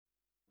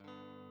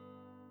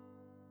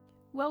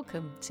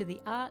Welcome to The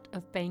Art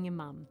of Being a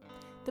Mum,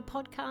 the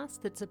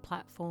podcast that's a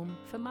platform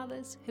for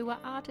mothers who are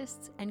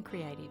artists and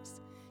creatives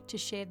to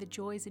share the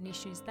joys and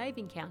issues they've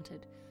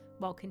encountered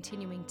while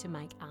continuing to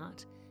make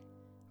art.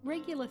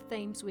 Regular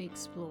themes we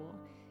explore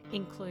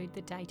include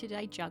the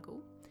day-to-day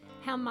juggle,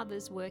 how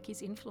mothers' work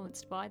is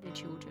influenced by their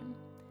children,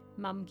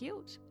 mum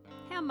guilt,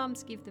 how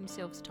mums give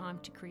themselves time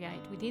to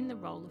create within the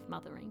role of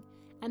mothering,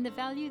 and the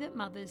value that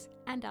mothers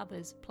and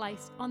others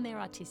place on their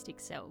artistic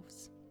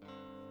selves.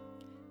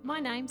 My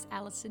name's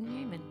Alison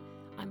Newman.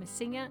 I'm a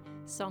singer,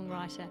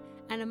 songwriter,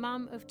 and a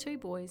mum of two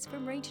boys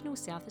from regional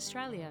South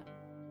Australia.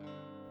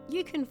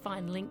 You can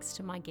find links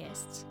to my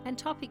guests and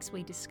topics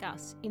we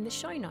discuss in the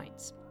show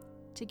notes,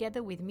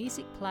 together with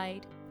music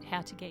played,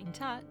 how to get in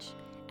touch,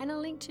 and a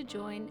link to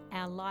join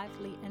our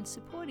lively and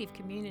supportive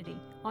community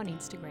on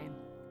Instagram.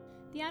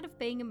 The Art of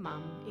Being a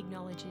Mum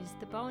acknowledges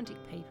the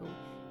Boandik people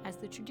as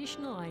the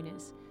traditional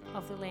owners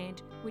of the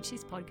land which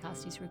this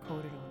podcast is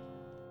recorded on.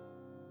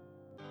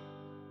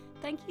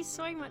 Thank you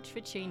so much for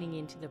tuning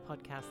into the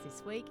podcast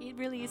this week. It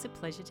really is a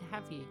pleasure to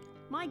have you.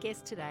 My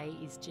guest today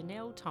is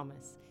Janelle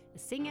Thomas, a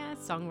singer,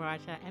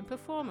 songwriter and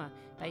performer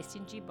based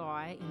in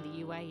Dubai in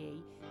the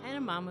UAE and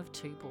a mum of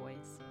two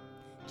boys.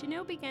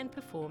 Janelle began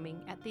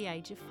performing at the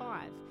age of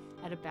 5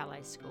 at a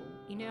ballet school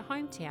in her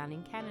hometown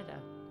in Canada.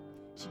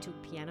 She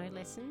took piano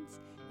lessons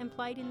and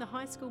played in the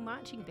high school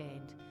marching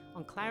band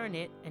on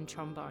clarinet and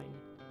trombone.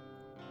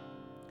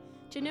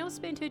 Janelle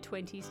spent her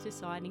 20s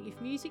deciding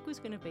if music was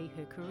going to be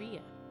her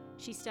career.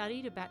 She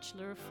studied a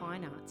Bachelor of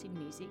Fine Arts in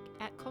Music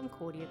at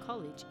Concordia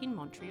College in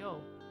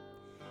Montreal.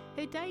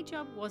 Her day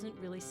job wasn't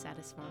really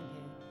satisfying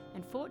her,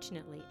 and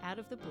fortunately, out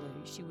of the blue,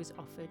 she was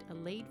offered a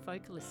lead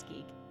vocalist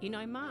gig in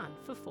Oman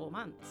for 4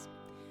 months.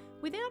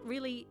 Without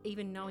really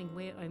even knowing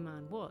where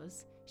Oman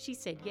was, she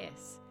said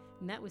yes,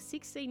 and that was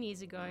 16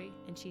 years ago,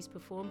 and she's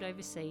performed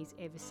overseas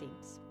ever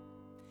since.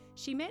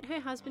 She met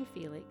her husband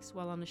Felix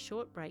while on a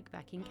short break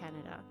back in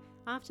Canada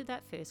after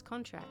that first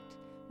contract,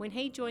 when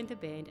he joined the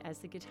band as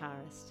the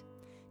guitarist.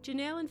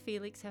 Janelle and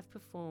Felix have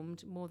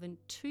performed more than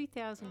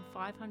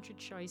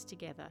 2,500 shows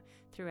together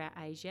throughout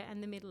Asia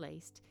and the Middle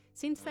East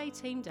since they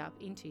teamed up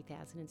in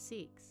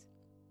 2006.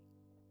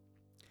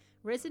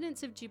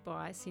 Residents of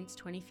Dubai since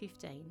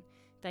 2015,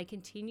 they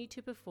continue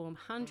to perform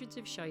hundreds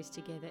of shows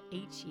together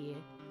each year,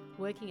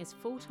 working as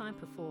full-time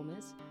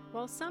performers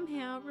while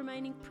somehow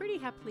remaining pretty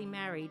happily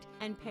married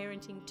and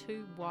parenting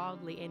two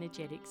wildly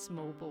energetic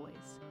small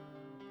boys.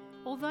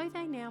 Although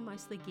they now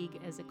mostly gig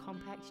as a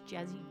compact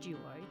jazzy duo,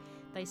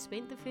 they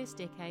spent the first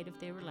decade of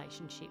their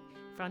relationship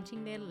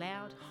fronting their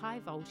loud,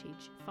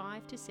 high-voltage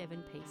 5 to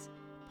 7 piece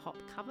pop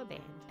cover band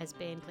as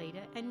band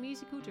leader and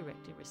musical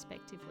director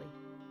respectively.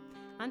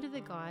 Under the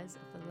guise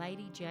of the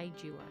Lady J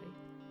duo,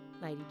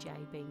 Lady J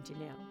being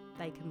Janelle,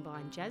 they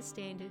combined jazz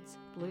standards,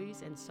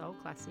 blues and soul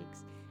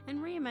classics and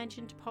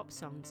reimagined pop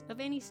songs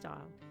of any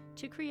style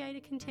to create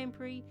a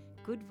contemporary,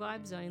 good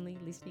vibes only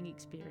listening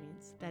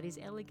experience that is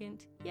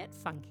elegant yet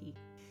funky.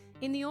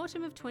 In the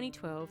autumn of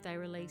 2012, they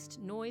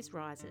released Noise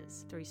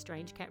Rises through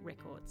Strange Cat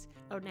Records,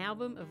 an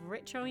album of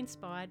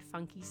retro-inspired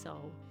funky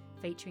soul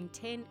featuring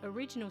 10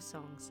 original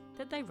songs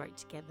that they wrote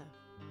together.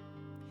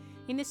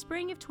 In the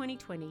spring of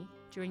 2020,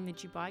 during the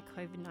Dubai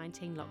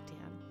COVID-19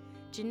 lockdown,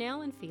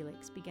 Janelle and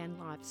Felix began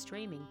live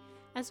streaming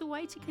as a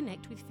way to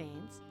connect with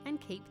fans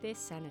and keep their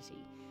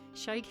sanity,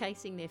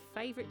 showcasing their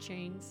favourite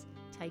tunes,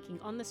 taking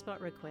on-the-spot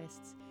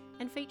requests,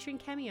 and featuring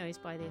cameos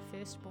by their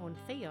firstborn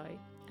Theo,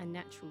 a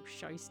natural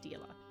show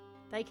stealer.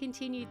 They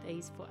continued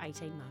these for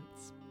 18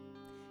 months.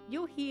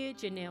 You'll hear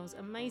Janelle's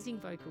amazing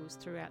vocals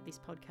throughout this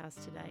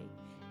podcast today,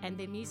 and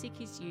their music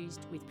is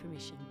used with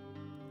permission.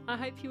 I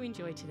hope you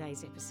enjoy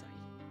today's episode.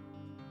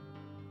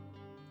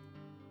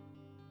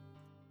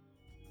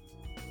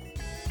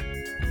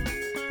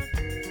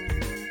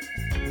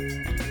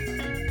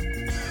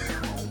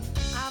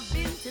 I've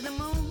been to the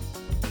moon,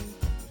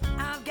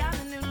 I've got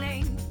a new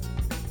name,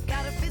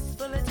 got a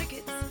fistful of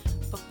tickets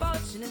for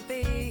fortune and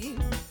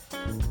fame.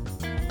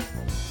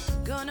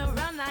 Gonna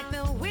run like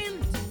the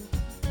wind,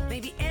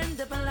 maybe end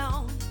up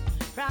alone,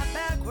 right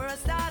back where I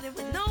started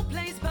with no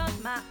place but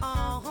my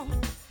own.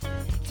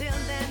 Till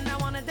then I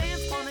wanna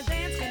dance, gonna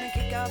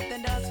kick up the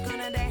dust,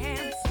 gonna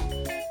dance.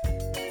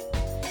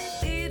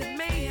 Lead of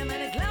mayhem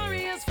and a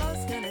glorious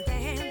force, gonna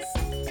dance.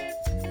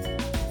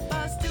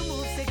 Us two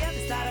moves together,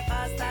 start a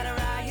fire, start a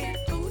riot.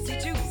 Oozy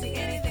juicy,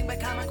 anything but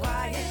calm and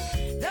quiet.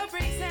 The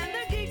freaks and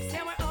the geeks,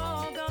 yeah, we're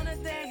all gonna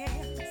dance.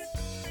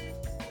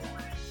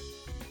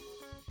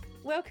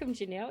 Welcome,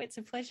 Janelle. It's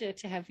a pleasure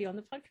to have you on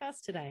the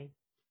podcast today.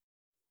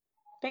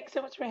 Thanks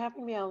so much for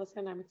having me,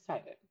 Alison. I'm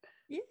excited.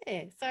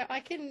 Yeah, so I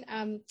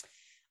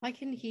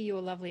can hear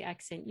your lovely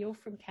accent. You're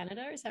from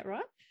Canada, is that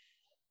right?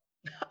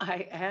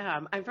 I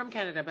am. I'm from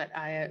Canada, but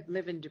I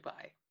live in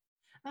Dubai.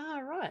 Ah,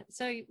 right.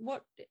 So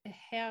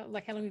how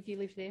long have you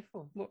lived there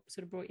for? What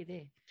sort of brought you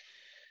there?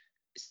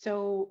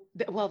 So,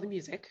 the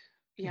music.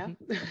 Yeah.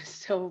 Mm-hmm.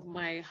 So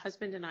my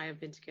husband and I have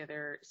been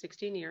together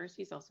 16 years.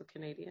 He's also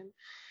Canadian.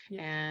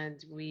 Yeah.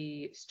 And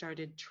we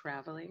started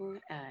traveling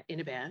in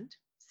a band.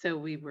 So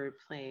we were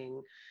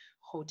playing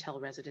hotel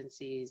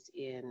residencies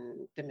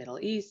in the Middle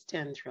East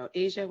and throughout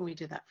Asia. And we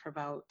did that for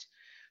about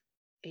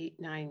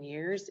 8-9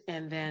 years,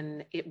 and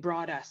then it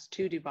brought us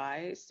to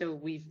Dubai. So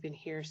we've been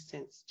here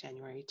since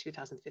January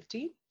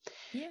 2015.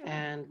 Yeah.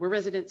 And we're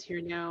residents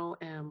here now,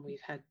 and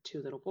we've had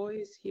 2 little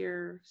boys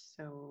here.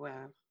 So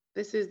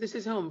this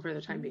is home for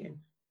the time being.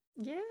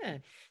 Yeah.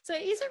 So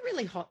is it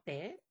really hot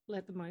there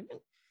at the moment?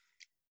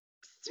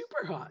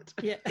 Super hot.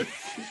 Yeah.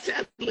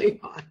 Definitely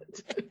hot.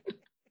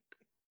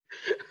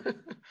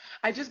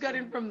 I just got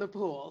in from the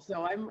pool,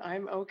 so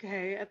I'm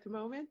okay at the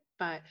moment.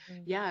 But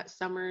yeah,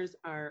 summers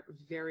are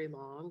very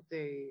long.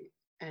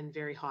 And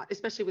very hot,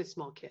 especially with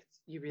small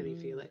kids. You really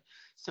feel it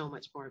so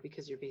much more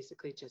because you're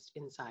basically just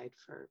inside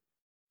for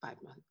 5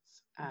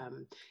 months.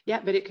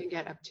 Yeah, but it can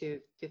get up to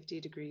 50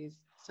 degrees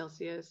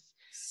Celsius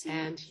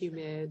and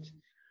humid.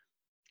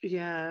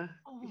 Yeah,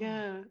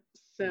 yeah.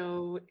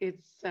 So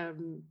it's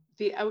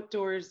the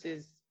outdoors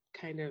is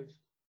kind of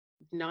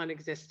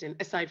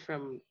non-existent aside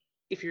from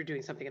if you're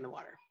doing something in the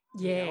water.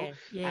 Yeah,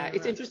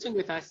 It's interesting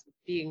with us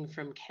being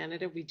from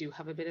Canada, we do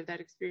have a bit of that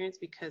experience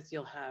because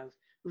you'll have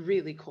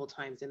really cold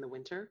times in the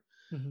winter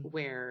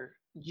where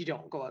you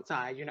don't go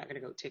outside. You're not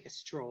going to go take a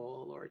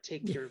stroll or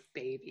take your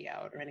baby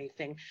out or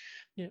anything.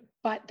 Yeah.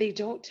 But they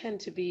don't tend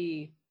to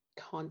be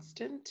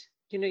constant.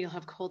 You'll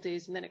have cold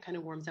days and then it kind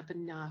of warms up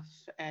enough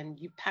and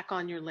you pack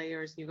on your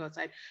layers and you go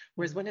outside.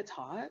 Whereas when it's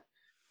hot,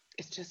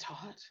 it's just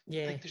hot.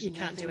 Yeah, like you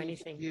can't do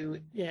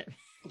anything.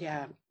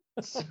 Yeah.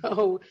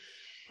 So,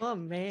 oh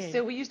man.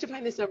 So we used to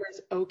find the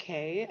summers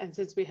okay, and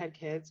since we had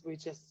kids, we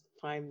just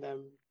find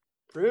them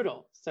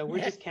brutal. So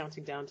we're just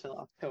counting down till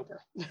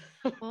October.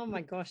 Oh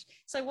my gosh.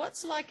 So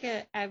what's like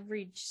a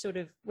average sort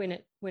of when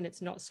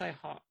it's not so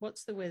hot?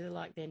 What's the weather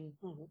like then?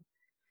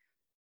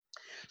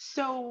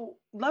 So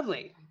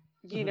lovely.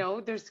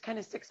 There's kind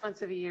of 6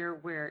 months of a year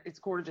where it's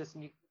gorgeous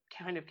and you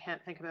kind of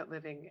can't think about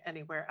living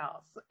anywhere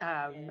else.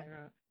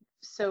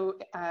 So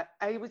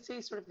I would say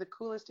sort of the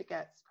coolest it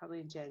gets probably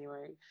in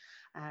January,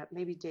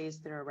 maybe days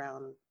that are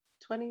around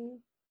 20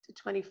 to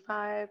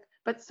 25,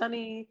 but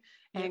sunny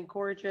and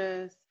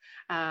gorgeous.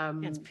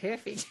 That's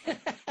perfect.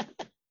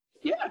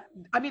 Yeah.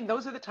 I mean,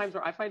 those are the times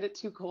where I find it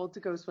too cold to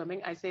go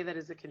swimming. I say that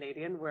as a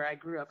Canadian where I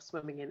grew up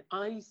swimming in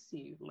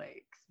icy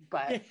lakes,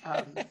 but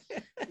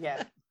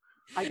yeah.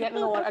 I get in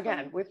the water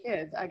again with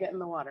kids. I get in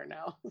the water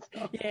now.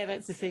 So. Yeah,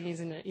 that's the thing,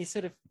 isn't it?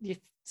 You're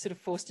sort of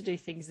forced to do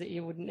things that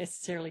you wouldn't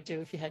necessarily do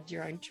if you had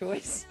your own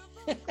choice.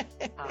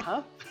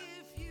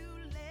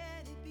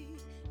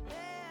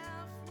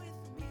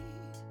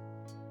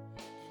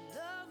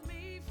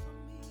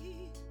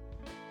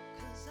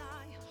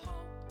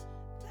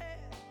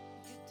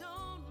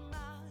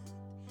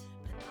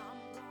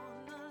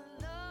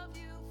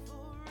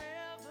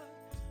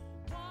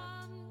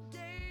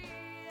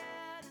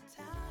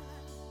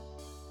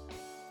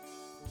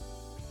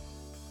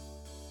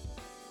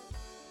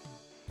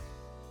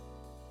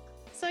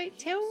 So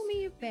tell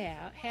me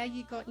about how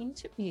you got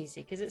into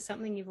music. Is it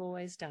something you've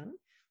always done?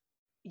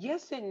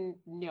 Yes and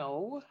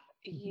no.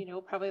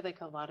 Probably like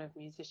a lot of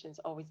musicians,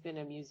 always been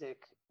a music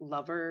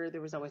lover.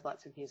 There was always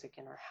lots of music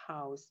in our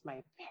house.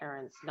 My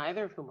parents,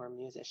 neither of whom were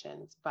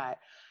musicians, but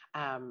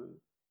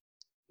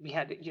we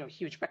had,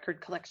 huge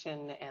record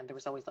collection and there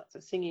was always lots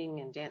of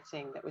singing and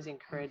dancing that was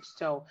encouraged.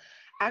 So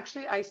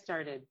actually I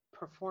started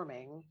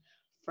performing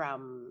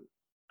from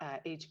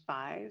age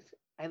 5.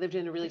 I lived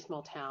in a really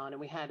small town and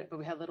we had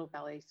little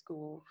ballet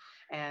school,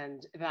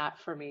 and that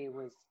for me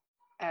was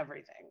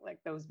everything. Like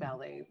those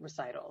ballet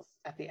recitals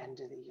at the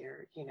end of the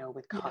year,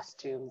 with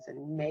costumes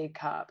and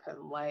makeup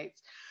and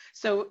lights.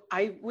 So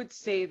I would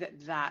say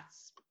that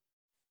that's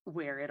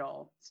where it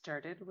all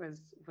started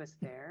was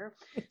there.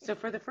 So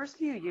for the first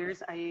few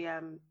years, I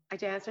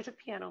danced. I took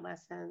piano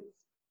lessons.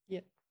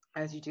 Yep.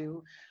 As you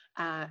do.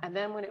 And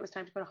then when it was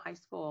time to go to high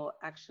school,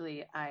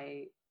 actually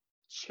I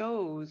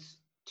chose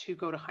to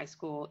go to high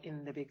school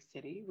in the big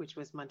city, which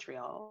was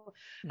Montreal.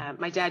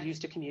 My dad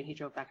used to commute. He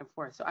drove back and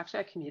forth. So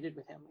actually I commuted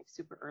with him like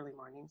super early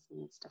mornings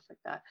and stuff like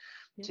that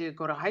to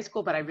go to high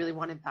school. But I really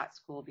wanted that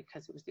school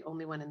because it was the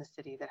only one in the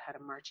city that had a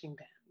marching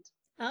band.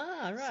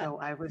 Ah, right. So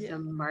I was a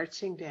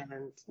marching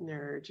band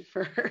nerd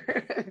for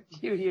a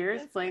few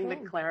years, playing the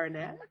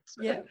clarinet.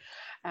 Yeah.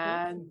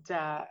 And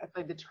I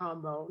played the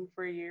trombone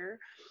for a year.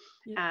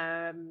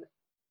 Yeah.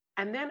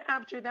 And then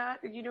after that,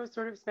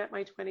 sort of spent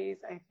my 20s,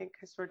 I think,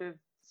 sort of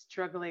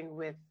struggling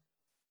with,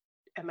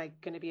 am I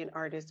going to be an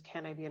artist?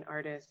 Can I be an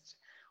artist?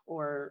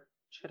 Or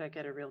should I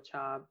get a real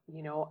job?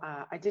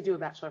 I did do a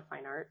Bachelor of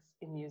Fine Arts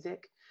in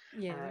music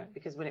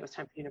because when it was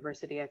time for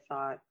university, I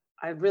thought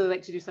I'd really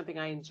like to do something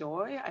I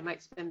enjoy. I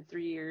might spend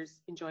 3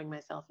 years enjoying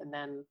myself and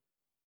then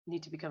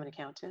need to become an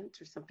accountant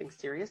or something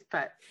serious,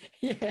 but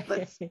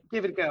let's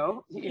give it a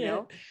go,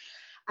 know?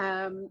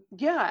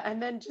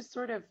 And then just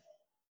sort of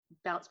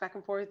bounced back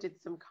and forth,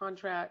 did some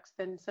contracts,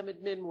 then some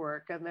admin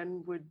work, and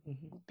then would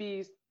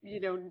be,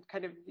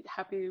 kind of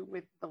happy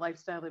with the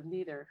lifestyle of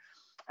neither.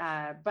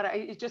 But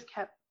it just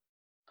kept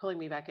pulling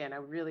me back in. I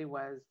really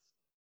was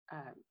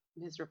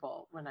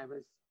miserable when I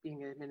was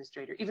being an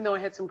administrator, even though I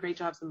had some great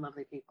jobs and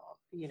lovely people,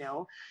 you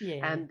know.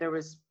 Yeah. And there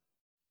was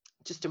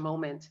just a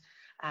moment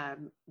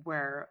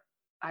where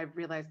I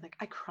realized, like,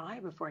 I cry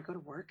before I go to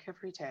work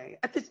every day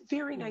at this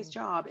very nice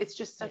job. It's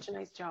just such a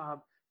nice job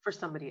for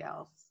somebody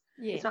else.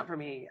 Yeah. It's not for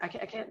me. I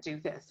can't do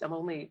this. I'm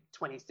only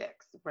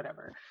 26,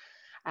 whatever,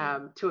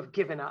 to have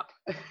given up.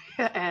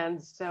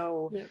 And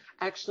so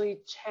actually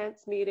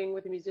chance meeting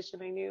with a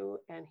musician I knew,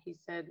 and he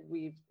said,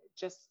 we've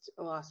just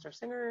lost our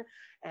singer,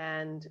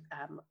 and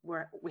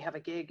we have a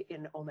gig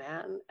in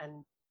Oman,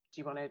 and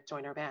do you want to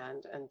join our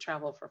band and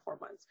travel for 4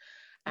 months?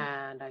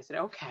 And I said,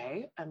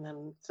 okay. And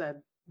then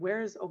said,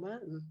 where's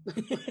Oman?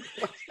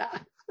 What's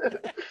that?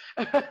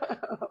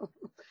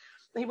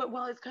 He went,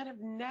 well, it's kind of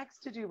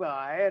next to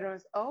Dubai. And I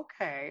was,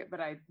 okay, but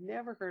I'd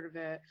never heard of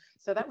it.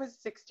 So that was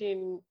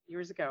 16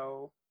 years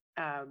ago.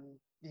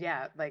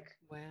 Yeah, like,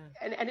 wow.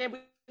 And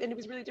it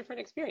was really different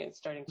experience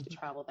starting to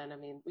travel then. I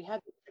mean, we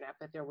had the internet,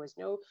 but there was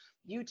no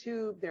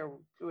YouTube, there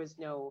was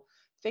no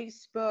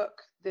Facebook,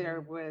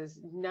 there was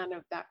none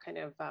of that kind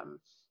of,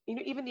 you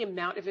know, even the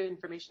amount of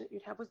information that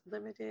you'd have was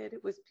limited.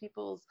 It was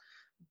people's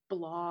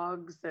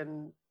blogs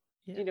and,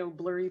 you know,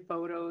 blurry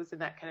photos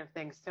and that kind of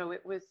thing. So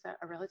it was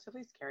a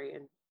relatively scary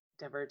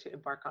endeavor to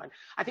embark on.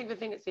 I think the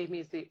thing that saved me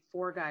is the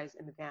 4 guys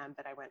in the band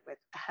that I went with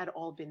had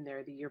all been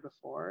there the year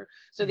before.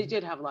 So they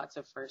did have lots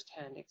of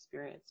firsthand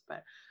experience.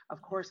 But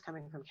of course,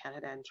 coming from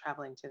Canada and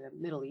traveling to the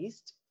Middle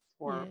East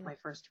for my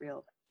first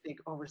real big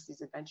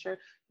overseas adventure,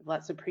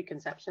 lots of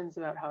preconceptions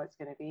about how it's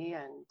going to be.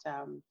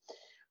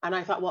 And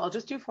I thought, well, I'll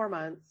just do 4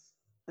 months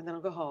and then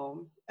I'll go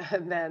home.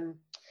 And then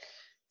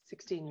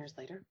 16 years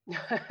later,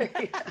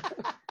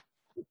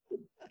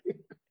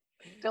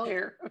 still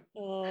here.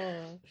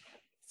 Oh,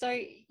 so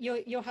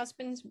your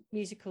husband's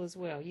musical as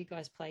well. You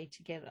guys played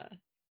together.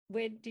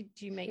 Where did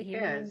you meet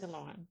him along the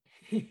line?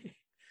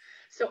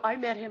 So I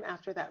met him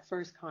after that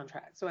first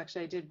contract. So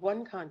actually I did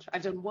one contract.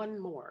 I've done one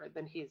more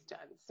than he's done.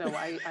 So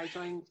I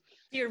joined.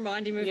 You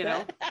remind him of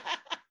that?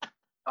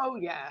 Oh,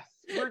 yes.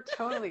 We're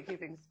totally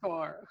keeping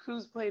score.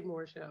 Who's played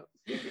more shows?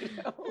 You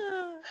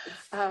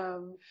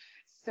know?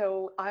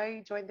 So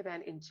I joined the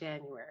band in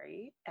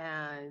January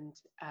and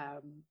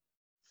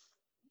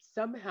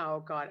somehow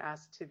got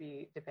asked to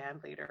be the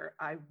band leader.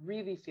 I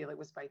really feel it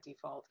was by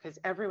default because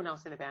everyone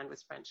else in the band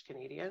was French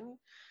Canadian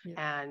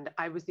and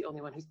I was the only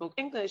one who spoke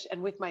English.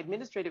 And with my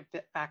administrative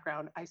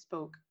background, I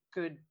spoke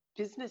good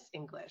business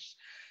English.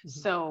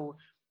 So,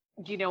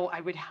 you know,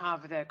 I would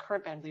have the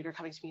current band leader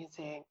coming to me and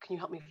saying, can you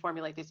help me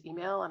formulate this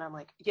email? And I'm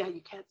like, yeah,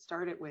 you can't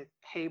start it with,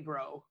 hey,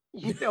 bro.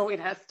 You know, it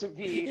has to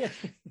be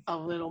a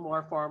little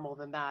more formal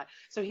than that.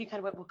 So he kind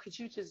of went, well, could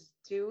you just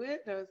do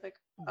it? And I was like,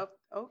 oh,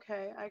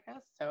 okay, I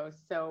guess so.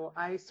 So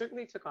I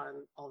certainly took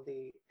on all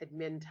the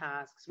admin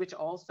tasks, which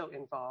also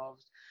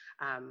involved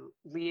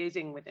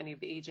liaising with any of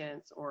the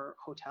agents or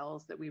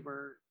hotels that we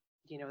were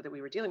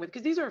dealing with.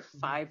 Because these are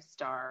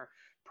 5-star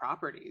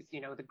properties,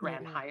 you know, the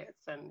Grand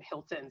Hyatts and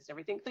Hiltons and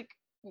everything. Like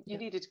you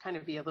needed to kind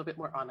of be a little bit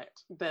more on it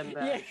than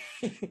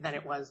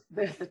it was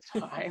at the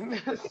time.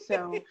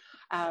 So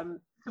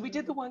we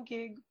did the one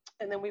gig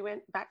and then we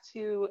went back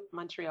to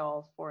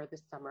Montreal for the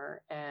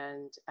summer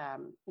and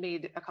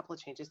made a couple of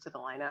changes to the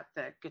lineup.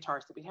 The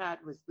guitarist that we had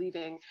was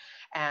leaving.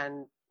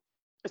 And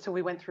so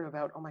we went through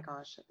about,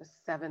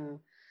 7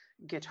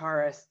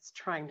 guitarists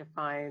trying to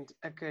find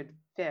a good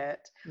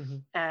fit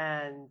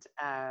and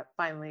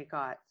finally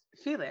got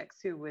Felix,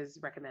 who was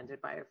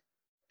recommended by a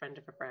friend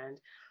of a friend.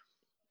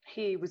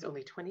 He was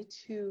only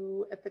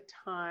 22 at the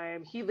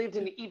time. He lived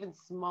in an even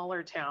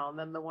smaller town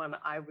than the one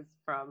I was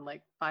from,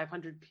 like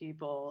 500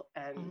 people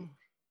and,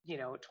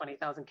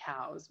 20,000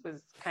 cows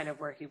was kind of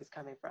where he was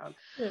coming from.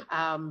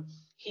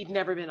 He'd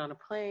never been on a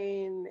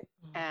plane.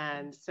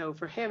 And so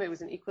for him, it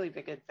was an equally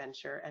big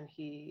adventure. And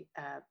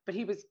but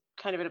he was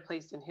kind of at a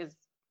place in his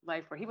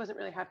life where he wasn't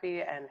really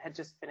happy and had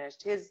just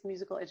finished his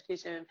musical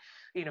education,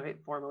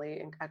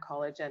 formally at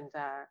college. And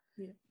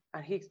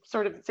he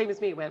sort of, same as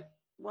me, went,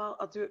 well,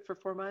 I'll do it for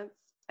 4 months.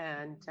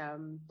 And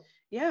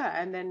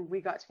and then we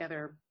got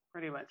together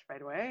pretty much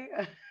right away.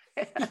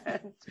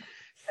 And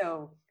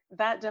so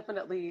that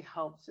definitely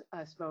helped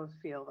us both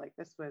feel like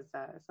this was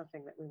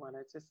something that we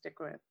wanted to stick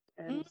with.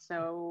 And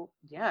so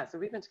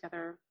we've been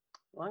together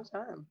a long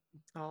time.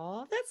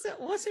 Oh, that's an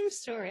awesome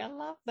story. I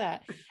love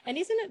that. And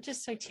isn't it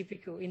just so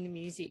typical in the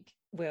music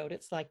world?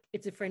 It's like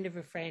it's a friend of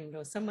a friend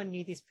or someone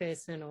knew this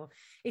person, or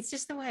it's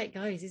just the way it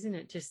goes, isn't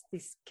it? Just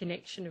this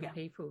connection of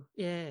people.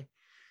 Yeah.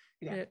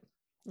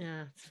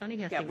 It's funny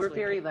how things we're work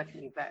very out.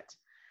 lucky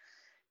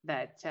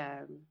that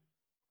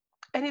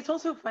and it's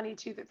also funny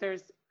too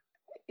that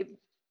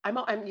I'm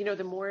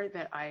the more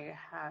that I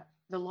have,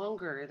 the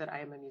longer that I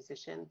am a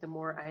musician, the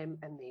more I'm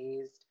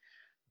amazed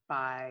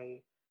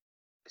by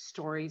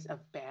stories of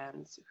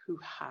bands who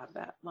have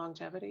that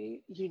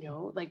longevity,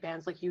 like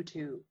bands like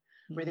U2,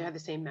 where they have the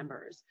same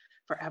members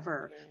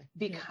forever.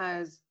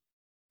 Because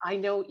I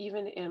know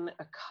even in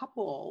a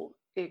couple,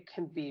 it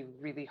can be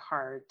really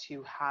hard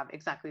to have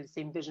exactly the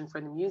same vision for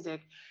the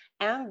music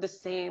and the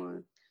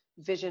same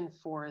vision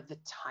for the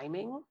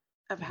timing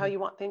of how you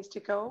want things to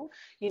go.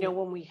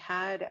 When we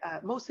had,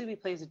 mostly we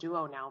play as a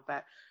duo now,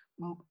 but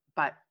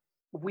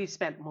we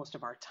spent most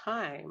of our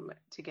time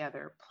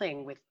together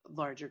playing with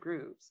larger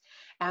groups.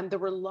 And there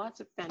were lots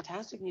of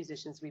fantastic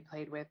musicians we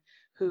played with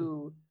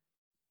who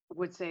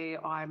would say,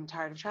 oh, I'm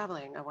tired of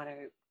traveling. I want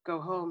to go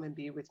home and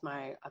be with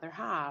my other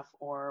half.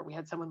 Or we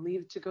had someone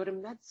leave to go to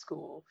med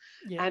school.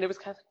 Yeah. And it was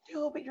kind of like,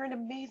 no, but you're an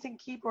amazing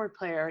keyboard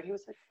player. And he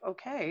was like,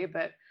 okay,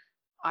 but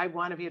I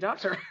want to be a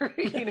doctor,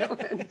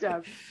 and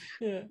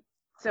yeah.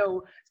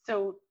 So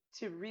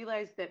to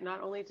realize that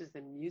not only does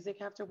the music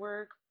have to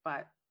work,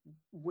 but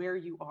where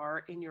you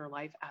are in your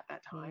life at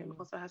that time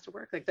also has to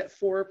work. Like that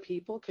 4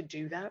 people could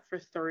do that for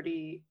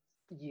 30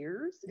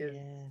 years is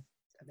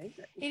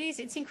amazing. It is.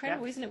 It's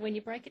incredible, isn't it? When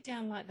you break it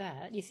down like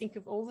that, you think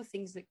of all the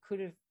things that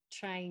could have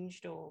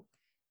changed or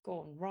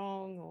gone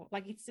wrong, or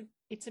like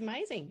it's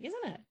amazing,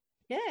 isn't it?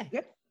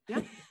 Yeah.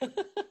 Yeah.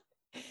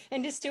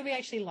 And to still be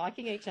actually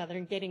liking each other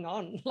and getting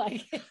on,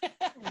 like.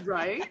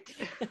 Right.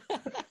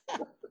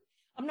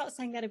 I'm not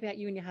saying that about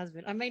you and your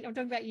husband. I mean, I'm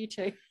talking about you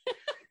too.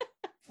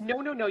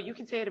 No. You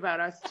can say it about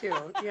us too.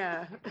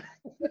 Yeah.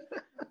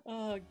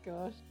 Oh,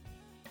 gosh.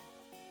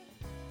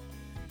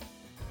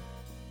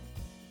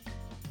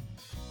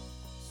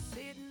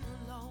 Sitting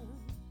alone,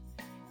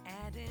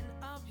 adding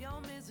up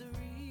your miseries.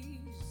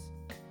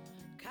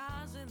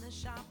 Cars in the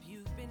shop,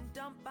 you've been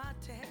dumped by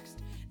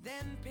text.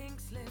 Then pink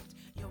slipped,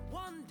 you're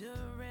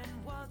wondering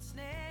what's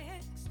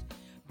next.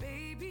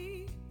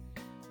 Baby,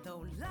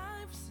 though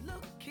life's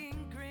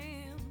looking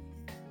grim,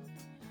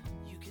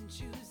 you can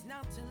choose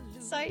not to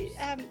lose. So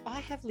I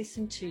have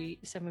listened to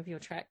some of your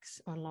tracks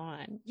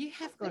online. You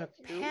have got a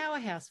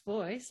powerhouse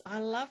voice. I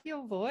love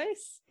your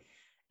voice.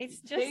 It's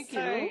just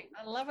I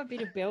love a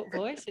bit of belt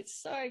voice.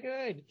 It's so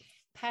good.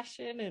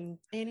 Passion and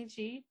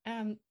energy.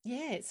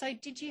 So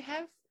did you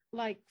have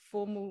like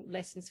formal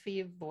lessons for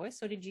your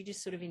voice, or did you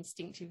just sort of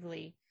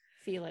instinctively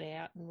feel it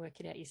out and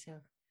work it out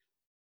yourself?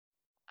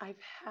 I've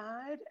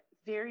had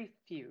very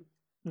few.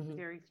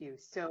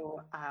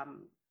 So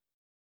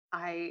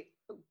I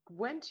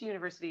went to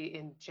university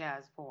in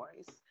jazz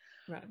voice,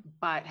 right,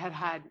 but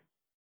had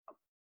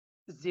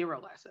 0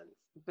 lessons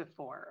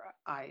before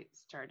I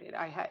started.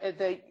 I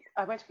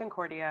went to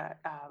Concordia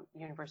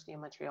University in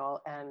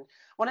Montreal, and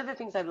one of the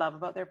things I love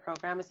about their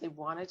program is they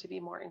wanted to be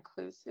more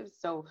inclusive.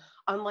 So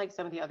unlike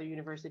some of the other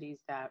universities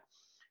that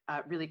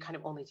really kind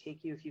of only take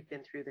you if you've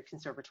been through the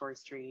conservatory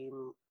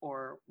stream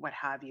or what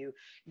have you,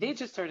 they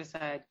just sort of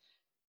said,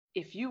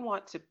 if you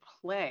want to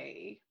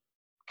play,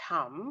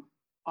 come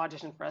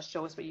audition for us,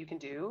 show us what you can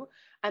do,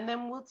 and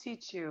then we'll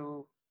teach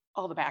you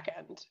all the back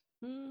end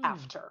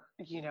after,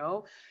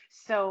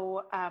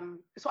 So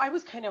I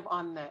was kind of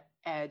on the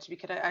edge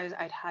because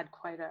I'd had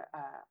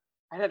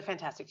I had a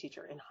fantastic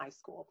teacher in high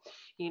school,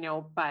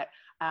 but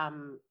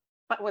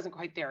wasn't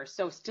quite there.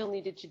 So still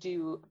needed to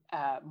do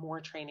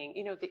more training,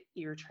 the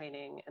ear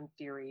training and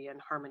theory and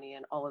harmony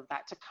and all of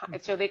that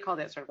so they called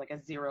it sort of like a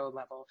 0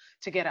 level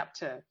to get up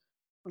to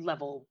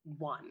level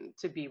 1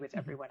 to be with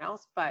everyone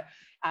else. But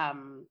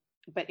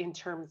in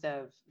terms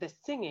of the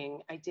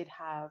singing, I did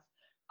have,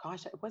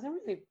 it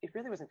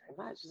really wasn't very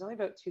much. It was only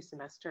about 2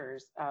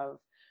 semesters of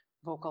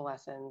vocal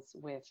lessons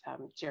with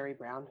Jerry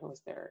Brown, who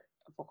was their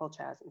vocal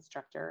jazz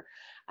instructor.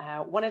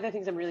 One of the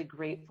things I'm really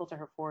grateful to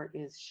her for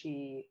is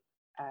she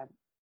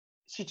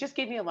just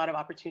gave me a lot of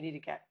opportunity to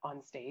get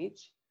on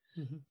stage,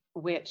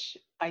 which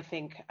I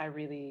think I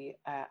really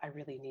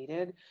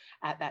needed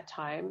at that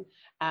time.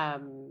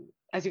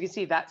 As you can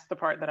see, that's the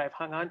part that I've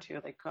hung on to.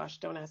 Like, gosh,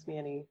 don't ask me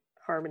any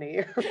harmony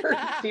or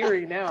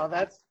theory now.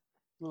 That's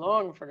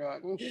long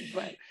forgotten,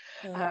 but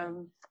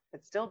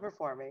it's still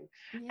performing.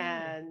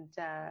 Yeah.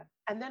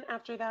 And then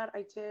after that,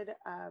 I did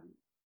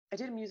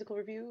a musical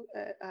review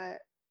at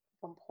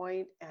one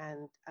point,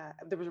 and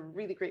there was a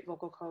really great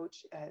vocal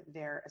coach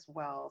there as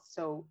well.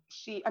 So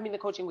the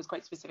coaching was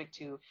quite specific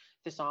to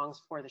the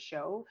songs for the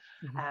show,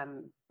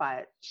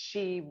 but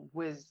she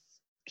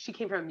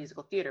came from a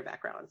musical theater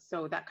background,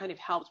 so that kind of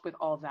helped with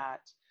all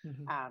that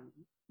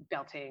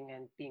belting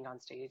and being on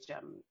stage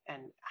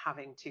and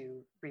having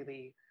to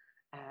really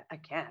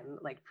again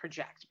like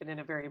project, but in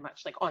a very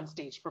much like on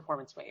stage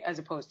performance way as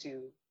opposed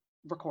to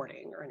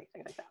recording or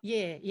anything like that.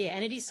 Yeah,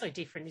 and it is so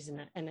different, isn't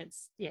it? And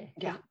it's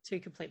 2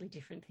 completely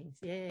different things.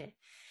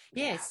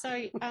 Yeah.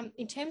 So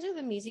in terms of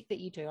the music that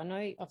you do, I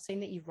know I've seen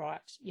that you write,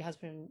 your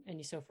husband and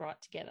yourself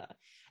write together,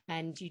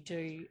 and you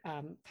do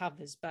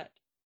covers, but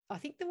I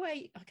think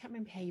I can't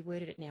remember how you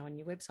worded it now on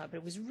your website, but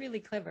it was really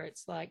clever.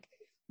 It's like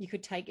you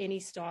could take any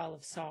style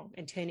of song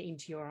and turn it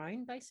into your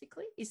own,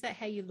 basically. Is that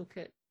how you look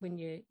at when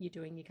you're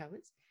doing your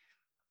covers?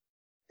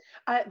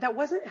 That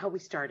wasn't how we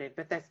started,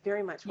 but that's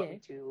very much what we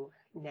do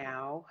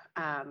now.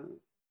 And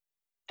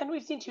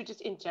we've seen too,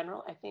 just in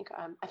general, I think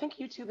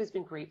YouTube has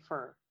been great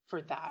for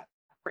that,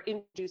 for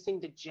introducing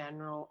the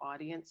general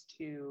audience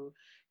to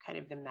kind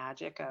of the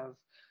magic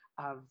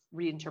of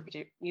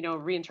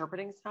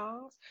reinterpreting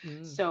songs.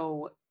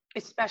 So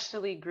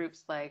especially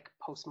groups like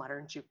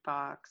Postmodern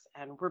Jukebox,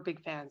 and we're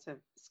big fans of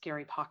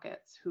Scary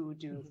Pockets, who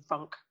do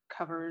funk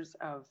covers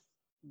of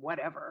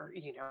whatever,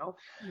 you know.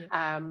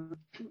 Yeah.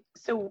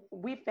 So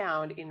we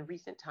found in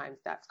recent times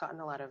that's gotten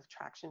a lot of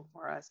traction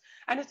for us.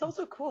 And it's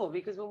also cool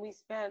because when we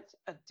spent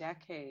a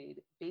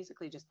decade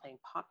basically just playing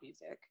pop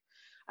music,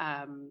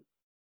 um,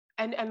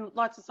 and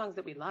lots of songs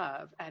that we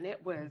love, and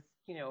it was,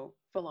 you know,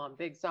 full on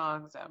big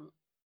songs,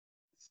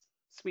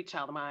 Sweet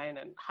Child of Mine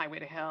and Highway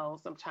to Hell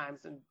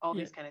sometimes, and all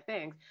Yeah. these kind of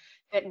things,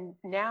 that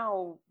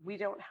now we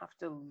don't have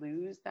to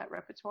lose that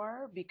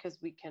repertoire because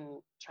we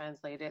can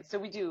translate it. So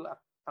we do a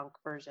funk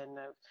version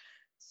of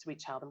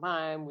Sweet Child of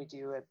Mine, we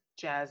do a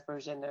jazz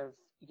version of,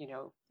 you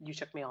know, You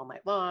Shook Me All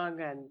Night Long,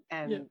 Yeah.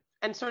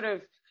 and sort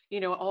of, you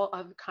know, all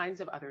other kinds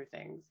of other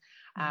things.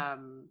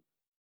 Mhm.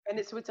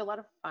 And so it's a lot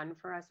of fun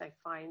for us. I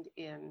find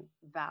in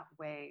that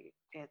way,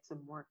 it's a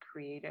more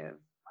creative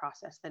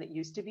process than it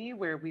used to be,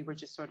 where we were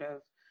just sort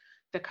of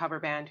the cover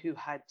band who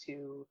had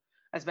to,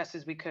 as best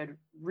as we could,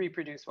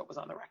 reproduce what was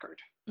on the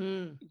record.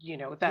 Mm. You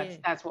know, Yeah.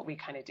 that's what we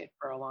kind of did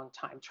for a long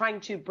time, trying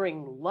to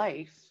bring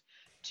life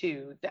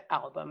to the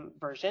album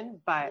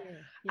version, Yeah.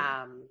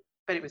 Yeah.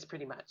 but it was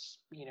pretty much,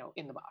 you know,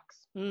 in the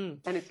box, Mm.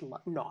 and it's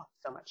not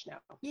so much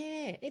now.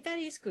 Yeah, that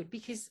is good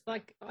because,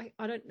 like,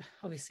 I don't,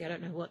 obviously I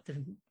don't know what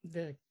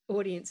the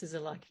audiences are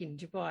like in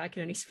Dubai. I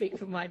can only speak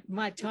for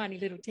my tiny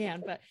little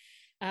town, but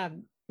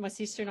my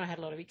sister and I had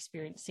a lot of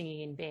experience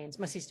singing in bands.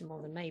 My sister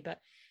more than me, but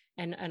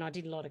and I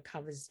did a lot of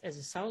covers as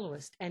a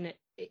soloist. And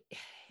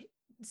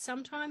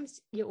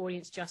sometimes your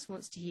audience just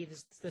wants to hear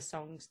the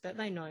songs that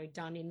they know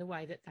done in the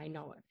way that they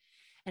know it,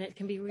 and it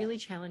can be really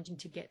challenging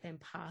to get them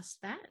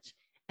past that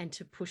and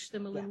to push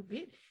them a little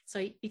bit.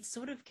 So it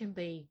sort of can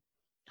be,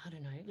 I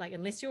don't know, like,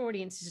 unless your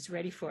audience is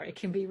ready for it, it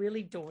can be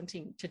really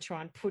daunting to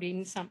try and put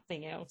in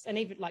something else. And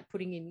even like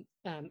putting in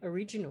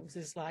originals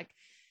is like,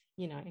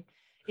 you know,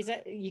 is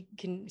that, you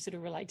can sort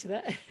of relate to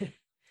that?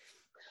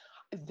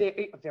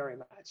 Very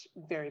much,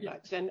 very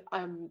much. And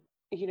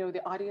you know,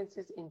 the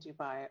audiences in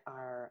Dubai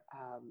are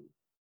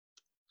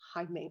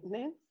high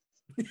maintenance,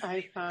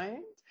 I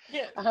find.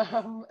 Yeah.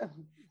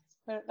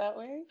 Put it that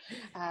way.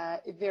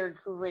 They're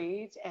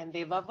great, and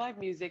they love live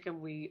music, and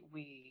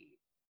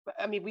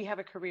I mean, we have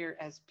a career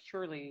as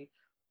purely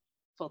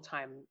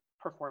full-time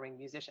performing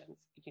musicians.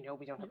 You know,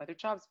 we don't have other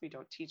jobs, we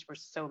don't teach. We're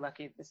so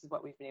lucky. This is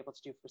what we've been able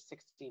to do for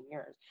 16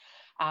 years.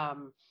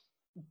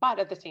 But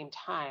at the same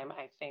time,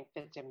 I think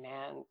the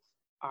demands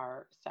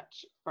are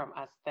such from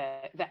us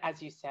that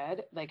as you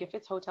said, like if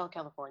it's Hotel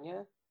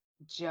California,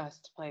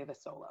 just play the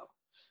solo.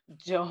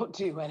 Don't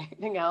do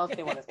anything else.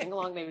 They want to sing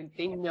along.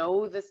 They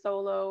know the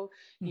solo.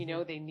 You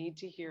know, they need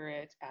to hear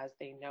it as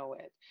they know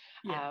it.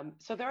 Yeah.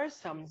 So there are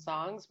some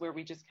songs where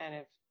we just kind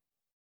of,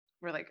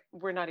 we're like,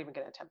 we're not even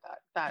going to attempt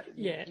that.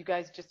 Yeah. You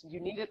guys just, you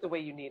need it the way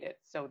you need it.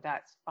 So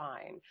that's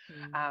fine.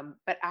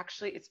 But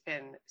actually it's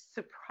been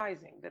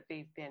surprising that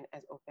they've been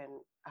as open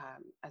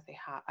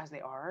as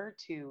they are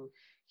to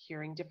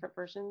hearing different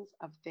versions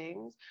of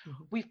things.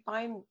 We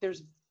find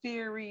there's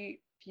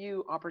very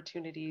few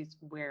opportunities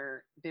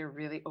where they're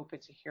really open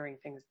to hearing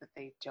things that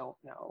they don't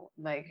know.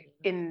 Like,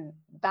 in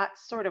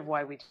that's sort of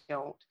why we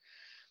don't,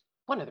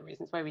 one of the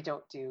reasons why we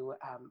don't do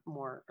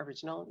more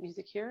original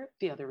music here.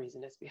 The other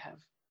reason is we have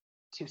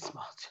two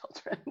small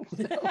children,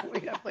 so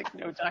we have like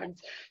no time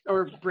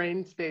or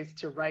brain space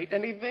to write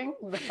anything.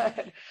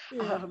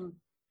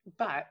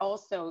 But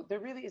also there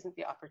really isn't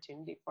the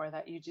opportunity for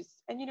that. You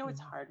just, and you know,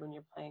 it's hard when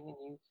you're playing and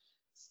you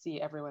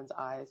see everyone's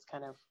eyes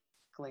kind of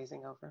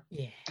glazing over.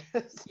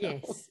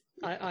 Yes,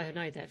 I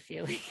know that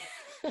feeling.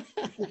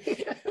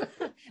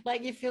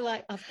 Like, you feel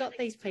like, I've got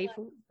these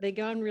people, they're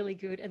going really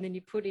good, and then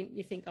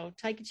you think, I'll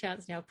take a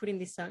chance now, I'll put in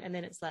this song, and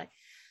then it's like,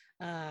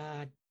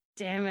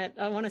 damn it,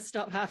 I want to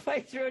stop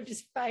halfway through and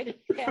just fade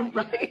it out.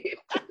 Right.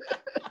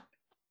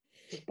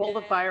 Just pull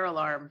the fire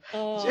alarm.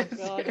 Oh,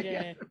 God,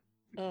 yeah.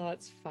 Oh,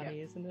 it's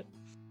funny, isn't it?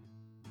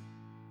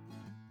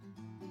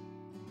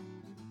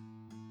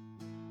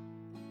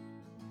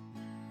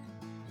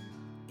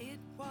 It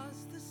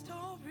was the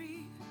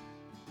story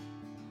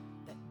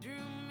that drew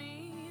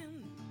me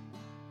in.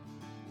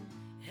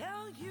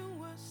 Hell, you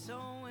were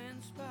so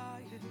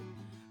inspired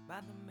by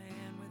the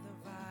man with a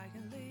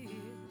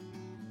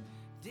violin.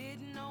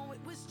 Didn't know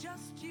it was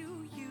just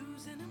you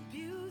using,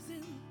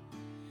 abusing,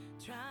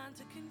 trying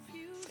to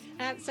confuse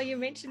me. So you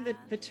mentioned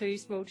the two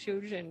small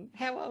children.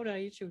 How old are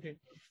your children?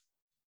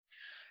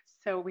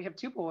 So we have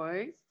two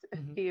boys.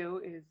 Theo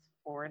is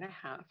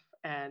 4.5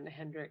 and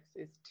Hendrix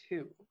is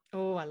 2.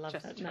 Oh, I love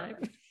Just that name.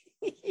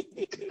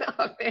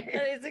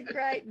 That is a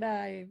great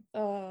name.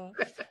 Oh.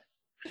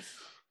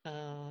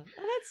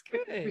 That's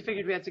good. We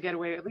figured we had to get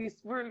away. At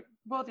least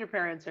both your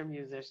parents are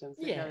musicians.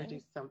 So you gotta do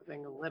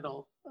something a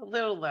little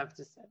left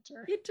to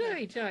center. You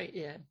do, don't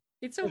you?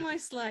 It's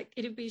almost like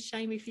it'd be a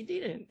shame if you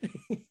didn't.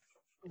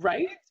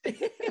 Right?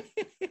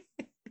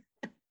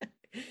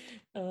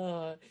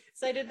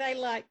 So do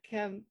they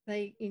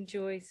they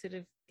enjoy sort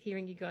of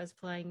hearing you guys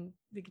playing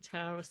the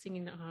guitar or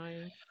singing at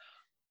home?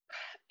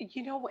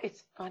 You know,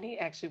 it's funny,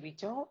 actually, we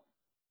don't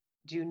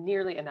do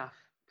nearly enough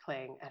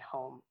playing at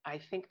home. I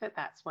think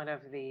that's one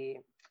of the,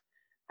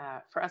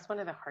 for us, one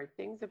of the hard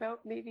things about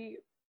maybe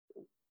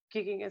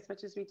gigging as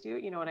much as we do,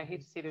 and I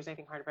hate to say there's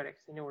anything hard about it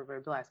because I know we're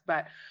very blessed,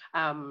 but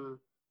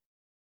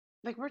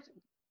like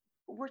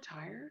we're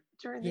tired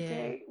during the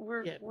day.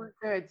 We're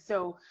good.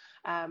 So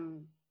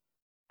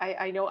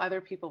I know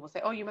other people will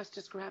say, oh, you must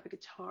just grab a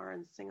guitar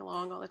and sing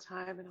along all the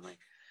time. And I'm like,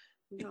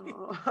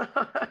 no,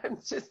 I'm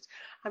just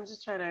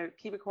trying to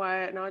keep it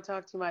quiet, not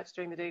talk too much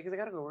during the day because I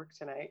got to go work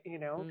tonight,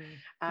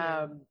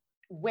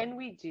 When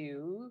we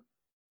do,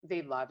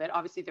 they love it.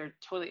 Obviously, they're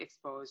totally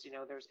exposed.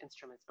 There's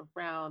instruments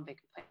around. They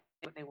can play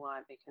what they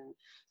want. They can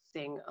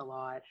sing a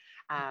lot.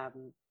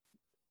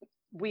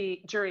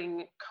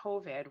 During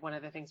COVID, one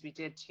of the things we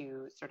did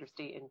to sort of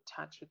stay in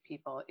touch with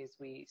people is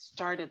we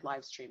started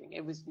live streaming.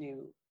 It was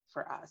new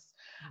for us.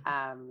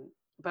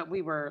 But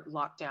we were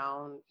locked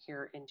down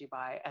here in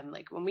Dubai. And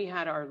like when we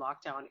had our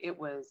lockdown, it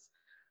was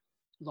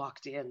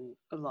lockdown.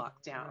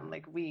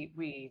 Like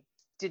we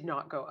did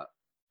not go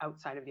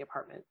outside of the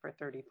apartment for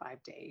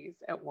 35 days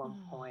at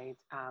one point.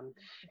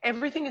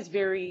 Everything is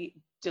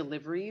very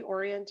delivery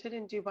oriented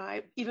in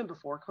Dubai, even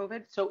before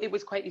COVID. So it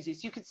was quite easy.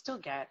 So you could still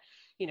get,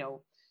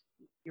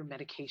 your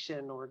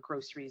medication or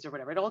groceries or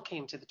whatever. It all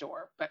came to the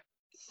door. But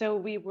so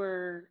we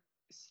were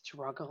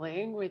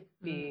struggling with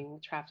being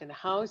trapped in the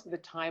house. At the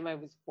time I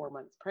was 4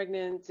 months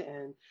pregnant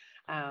and,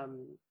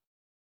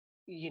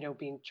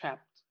 being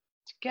trapped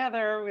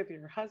together with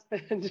your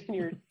husband and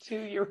your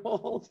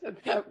 2-year-old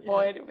at that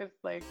point. It was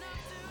like,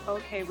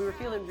 okay, we were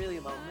feeling really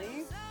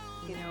lonely,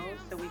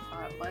 so we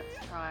thought, let's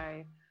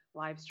try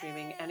live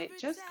streaming. And it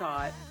just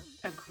got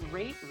a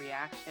great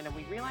reaction. And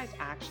we realized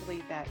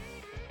actually that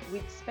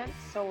we'd spent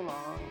so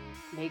long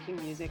making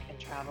music and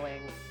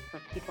traveling for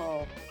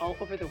people all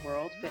over the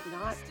world, but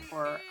not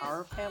for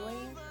our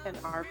families and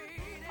our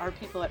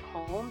people at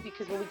home.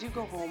 Because when we do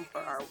go home for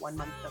our 1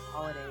 month of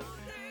holiday,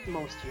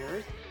 most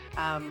years,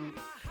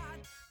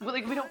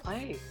 we don't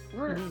play.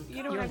 We're,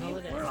 what I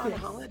mean? We're on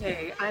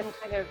holiday. I'm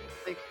kind of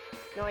like,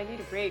 no, I need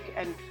a break.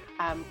 And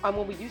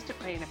when we used to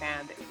play in a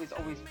band, it was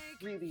always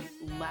really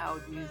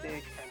loud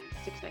music and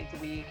 6 nights a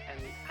week, and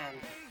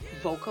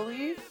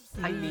vocally,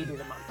 I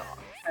needed a month off.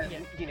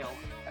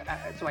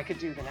 So I could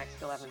do the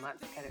next 11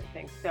 months kind of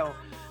thing. So,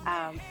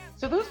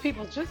 so those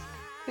people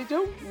they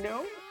don't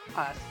know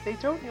us. They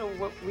don't know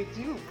what we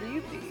do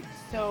really.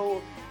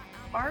 So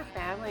our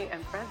family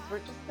and friends were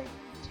just like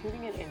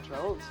tuning in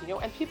droves,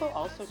 and people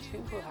also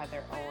too who had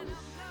their own,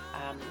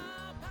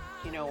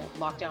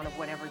 lockdown of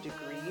whatever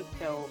degree.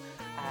 So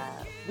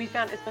we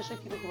found, especially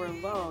people who were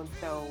alone,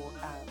 so,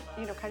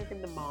 kind of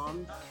in the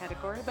mom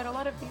category, but a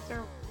lot of these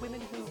are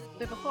women who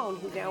live alone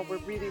who now were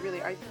really,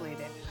 really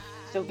isolated.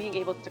 So being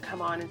able to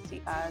come on and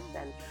see us,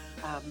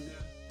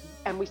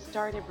 and we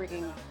started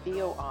bringing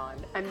Theo on,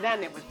 and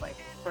then it was like,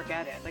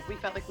 forget it. Like we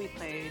felt like we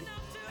played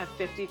a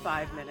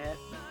 55-minute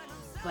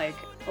like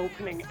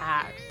opening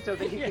act so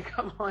that he could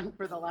come on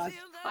for the last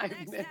 5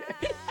 minutes.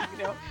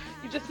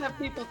 You just have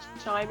people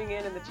chiming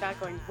in the chat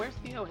going, where's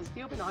Theo? Has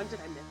Theo been on? Did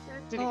I miss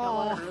it? Did he come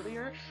on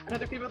earlier? And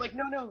other people are like,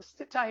 no,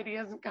 sit tight, he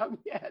hasn't come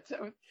yet.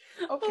 So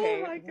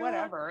okay,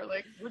 whatever,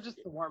 like we're just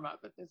the warm-up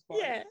at this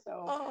point.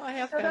 So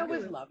that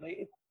was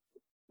lovely.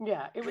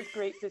 It was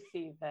great to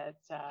see that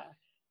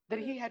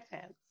he had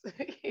fans.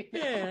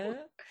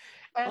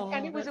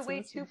 And it was a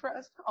way too for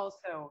us to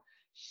also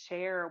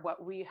share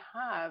what we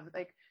have.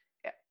 Like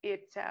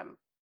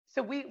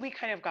so we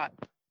kind of got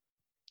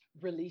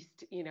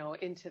released,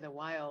 into the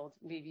wild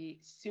maybe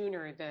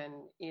sooner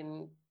than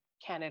in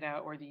Canada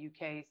or the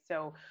UK.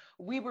 So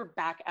we were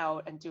back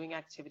out and doing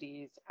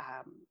activities,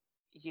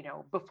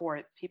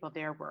 before people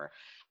there were.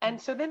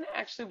 And so then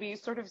actually we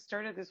sort of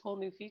started this whole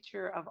new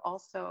feature of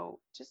also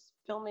just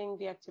filming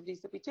the activities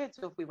that we did.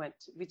 So if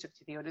we took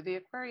Theo to the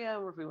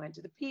aquarium, or if we went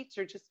to the beach,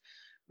 or just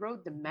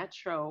rode the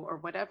metro or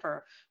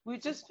whatever, we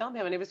would just film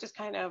him. And it was just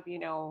kind of,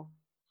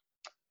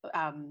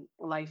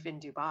 life in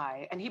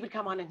Dubai, and he would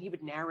come on and he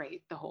would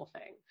narrate the whole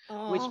thing,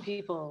 which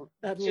people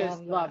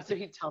just love. So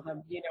he'd tell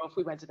them, if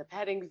we went to the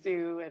petting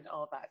zoo and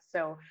all that.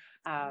 So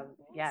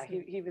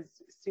he was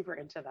super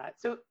into that.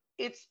 So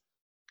it's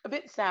a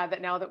bit sad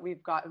that now that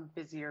we've gotten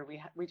busier,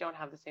 we don't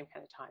have the same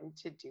kind of time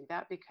to do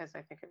that, because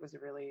I think it was a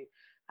really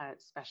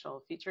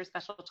special feature,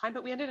 special time.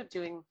 But we ended up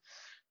doing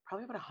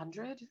probably about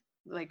 100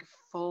 like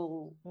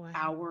full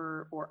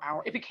hour.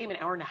 It became an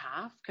hour and a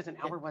half because an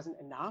hour wasn't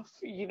enough,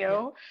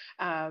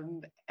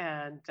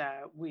 and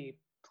we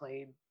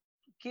played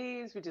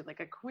games, we did like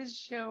a quiz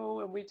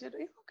show, and we did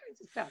all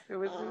kinds of stuff. It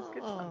was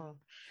good fun.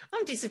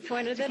 I'm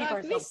disappointed that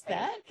I've missed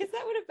that, because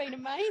that would have been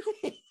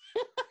amazing.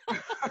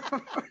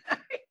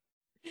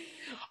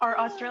 Our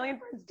Australian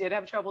friends did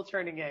have trouble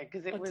turning in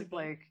because it was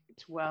like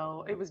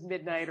 12, it was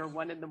midnight or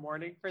 1 a.m.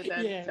 for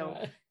them. So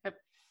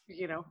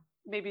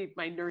maybe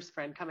my nurse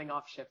friend coming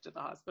off shift at the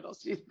hospital,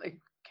 she'd like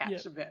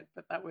catch a bit,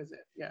 but that was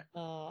it.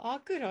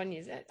 Good on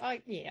you.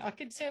 I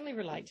could certainly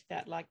relate to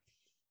that. Like,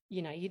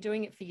 you're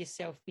doing it for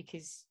yourself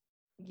because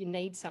you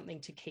need something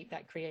to keep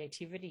that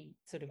creativity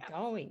sort of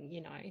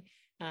going,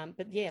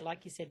 but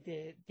like you said,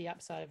 the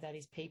upside of that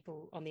is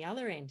people on the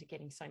other end are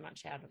getting so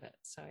much out of it.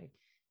 So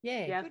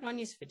good on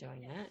you for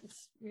doing that.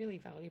 It's really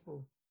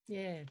valuable.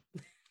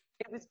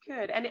 It was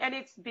good. And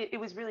it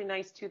was really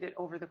nice too that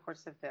over the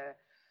course of the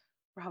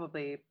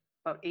probably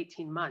about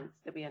 18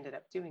 months that we ended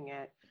up doing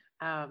it,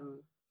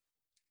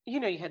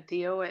 you had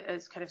Theo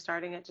as kind of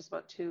starting at just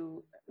about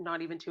two,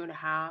 not even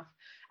 2.5.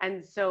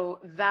 And so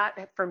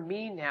that for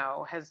me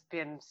now has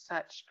been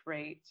such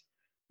great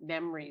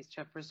memories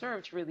to have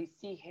preserved, to really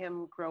see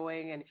him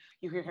growing, and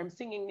you hear him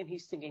singing, and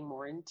he's singing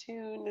more in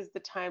tune as the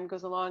time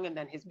goes along, and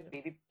then his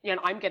baby,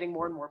 I'm getting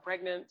more and more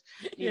pregnant,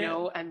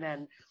 and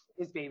then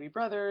his baby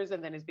brothers,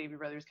 and then his baby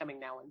brothers coming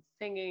now and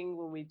singing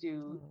when we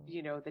do,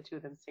 the two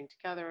of them sing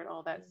together and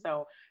all that.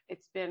 So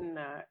it's been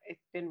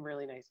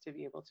really nice to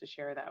be able to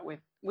share that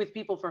with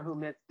people for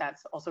whom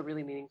that's also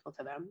really meaningful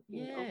to them.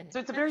 So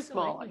it's a very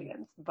small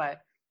audience,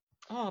 but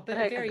a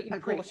very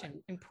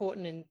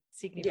important and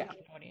significant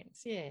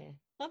audience. Yeah.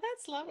 Oh,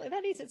 that's lovely.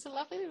 It's a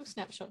lovely little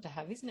snapshot to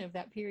have, isn't it, of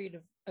that period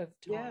of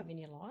time in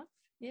your life?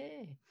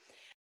 Yeah.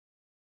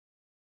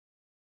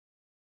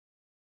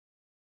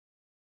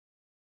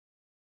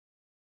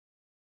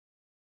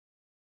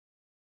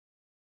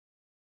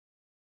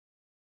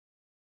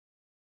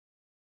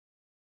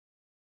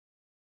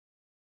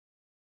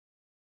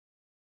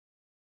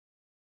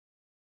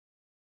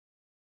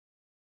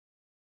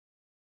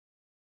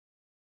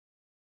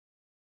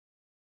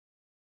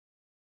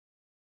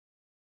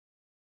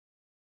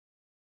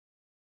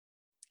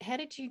 How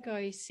did you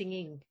go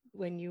singing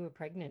when you were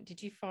pregnant?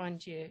 Did you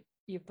find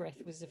your breath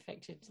was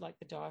affected, like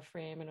the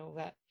diaphragm and all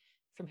that,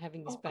 from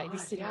having this baby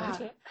sitting on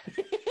top?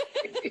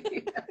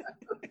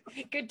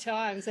 Good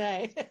times,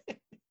 eh?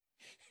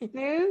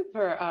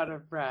 Super out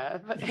of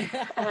breath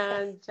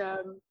and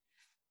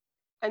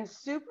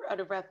super out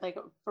of breath. Like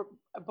for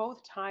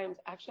both times,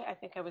 actually, I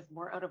think I was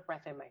more out of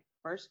breath in my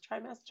first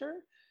trimester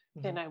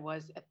than I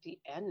was at the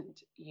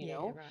end.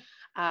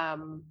 Right.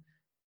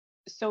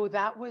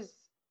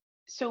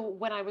 So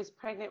when I was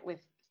pregnant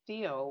with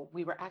Theo,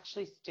 we were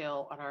actually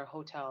still on our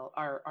hotel,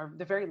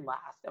 the very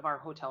last of our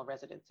hotel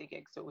residency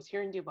gigs. So it was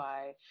here in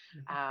Dubai,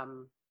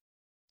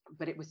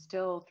 but it was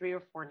still 3 or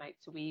 4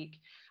 nights a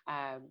week.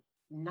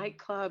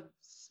 Nightclub,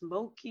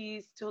 smoky,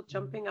 still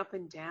jumping up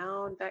and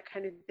down, that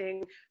kind of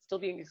thing, still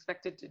being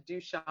expected to do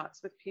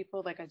shots with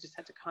people. Like I just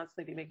had to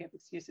constantly be making up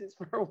excuses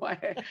for why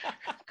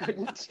I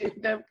couldn't do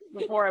them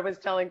before I was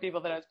telling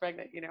people that I was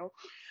pregnant,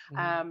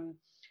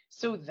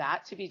 So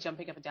that, to be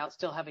jumping up and down,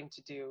 still having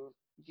to do,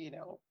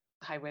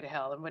 highway to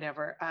hell and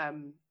whatever,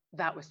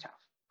 that was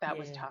tough. That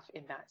was tough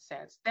in that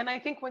sense. Then I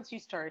think once you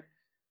start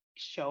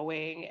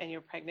showing and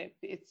you're pregnant,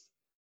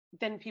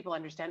 then people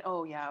understand,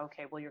 oh yeah,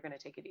 okay, well, you're going to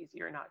take it easy.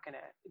 You're not going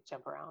to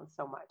jump around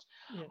so much.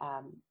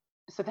 Yeah.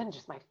 So then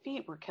just my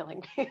feet were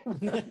killing me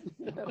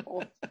the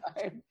whole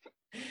time.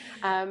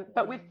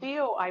 But with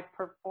Theo, I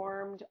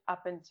performed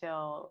up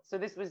until, so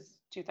this was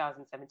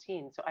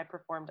 2017. So I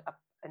performed up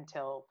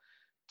until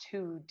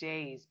 2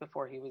 days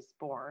before he was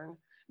born,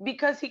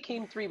 because he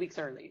came 3 weeks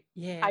early.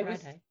 Yeah,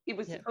 it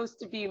was supposed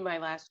to be my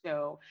last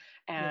show,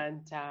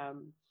 and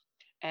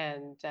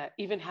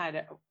even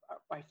had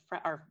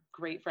our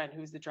great friend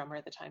who's the drummer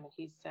at the time, and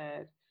he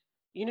said,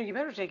 you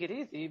better take it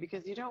easy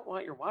because you don't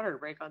want your water to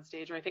break on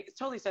stage or anything. It's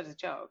totally said as a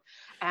joke,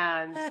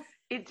 and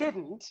it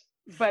didn't.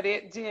 But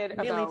it did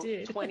about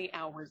 20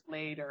 hours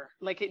later.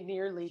 Like it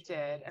nearly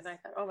did. And I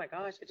thought, oh my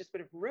gosh, I just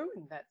would have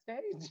ruined that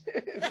stage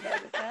if that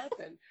had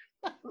happened.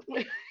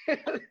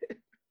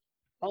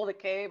 All the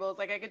cables,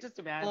 like I could just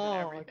imagine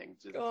everything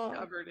just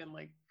covered in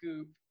like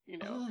goop,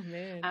 Oh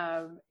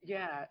man.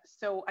 Yeah.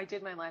 So I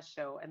did my last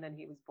show, and then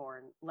he was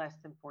born less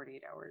than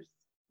 48 hours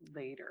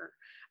later.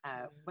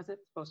 Wasn't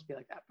supposed to be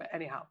like that, but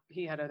anyhow,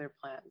 he had other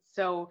plans.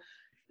 So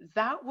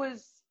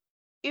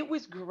it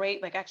was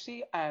great. Like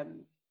actually,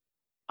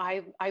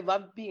 I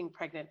loved being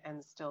pregnant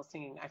and still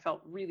singing. I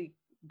felt really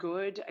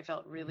good. I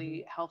felt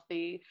really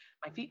healthy.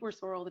 My feet were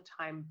sore all the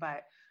time,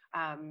 but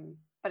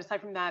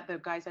aside from that, the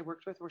guys I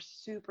worked with were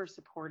super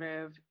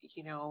supportive,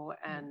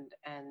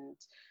 and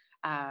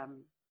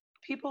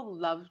people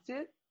loved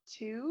it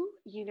too.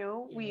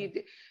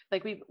 We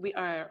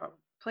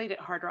played at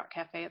Hard Rock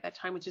Cafe at that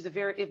time, which is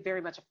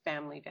very much a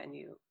family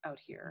venue out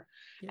here,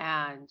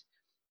 and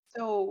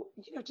so,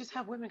 just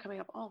have women coming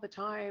up all the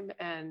time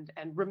and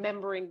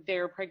remembering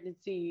their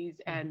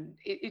pregnancies. And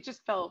it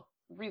just felt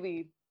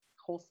really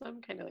wholesome,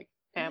 kind of like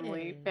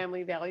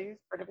family values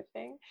sort of a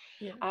thing.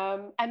 Yeah.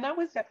 And that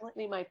was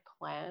definitely my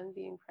plan,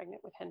 being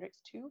pregnant with Hendrix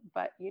too.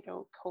 But,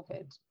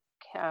 COVID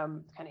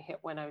kind of hit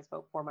when I was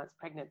about 4 months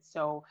pregnant.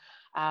 So,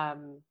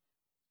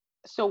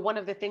 so one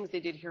of the things they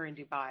did here in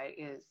Dubai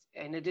is,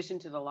 in addition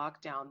to the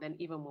lockdown, then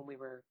even when we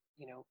were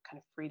kind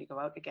of free to go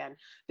out again,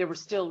 there were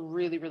still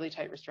really, really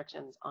tight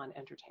restrictions on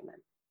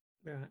entertainment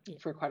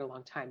for quite a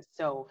long time.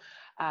 So,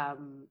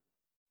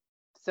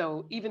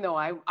 so even though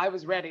I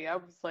was ready, I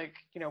was like,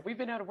 we've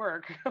been out of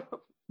work,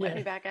 let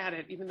me back at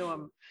it, even though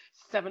I'm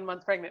 7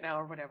 months pregnant now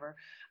or whatever,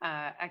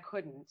 I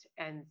couldn't.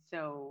 And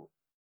so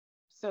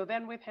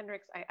then with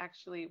Hendrix, I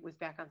actually was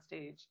back on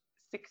stage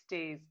 6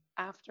 days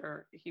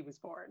after he was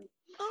born.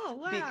 Oh,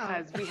 wow.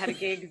 Because we had a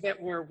gig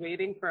that were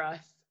waiting for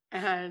us.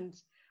 And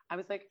I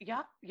was like,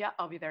 yeah,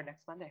 I'll be there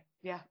next Monday.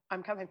 Yeah,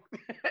 I'm coming.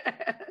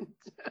 And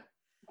so,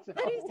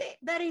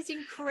 That is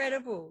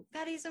incredible.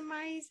 That is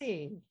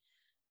amazing.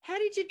 How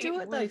did you do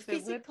it though,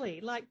 physically?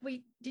 Like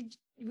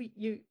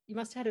you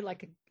must have had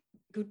like a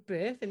good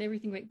birth and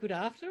everything went good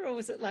after, or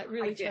was it like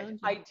really challenging?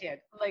 I did.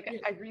 Like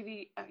I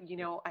really,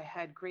 I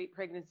had great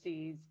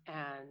pregnancies,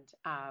 and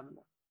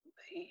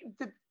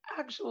the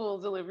actual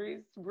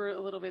deliveries were a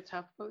little bit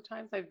tough both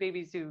times. I have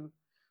babies who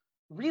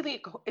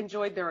really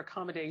enjoyed their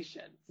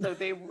accommodation, so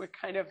they were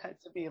kind of had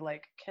to be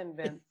like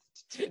convinced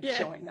to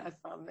join us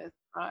on this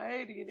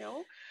ride,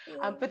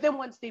 but then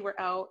once they were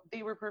out,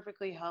 they were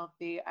perfectly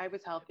healthy. I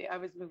was healthy. I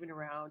was moving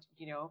around,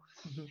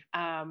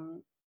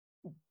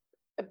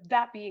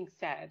 that being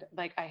said,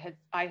 like I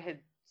had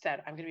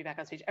said, I'm going to be back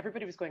on stage.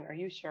 Everybody was going, are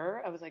you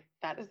sure? I was like,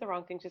 that is the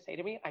wrong thing to say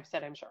to me. I've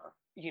said, I'm sure,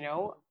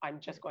 I'm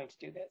just going to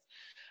do this.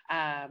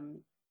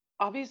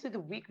 Obviously the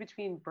week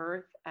between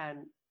birth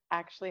and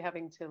actually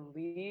having to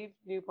leave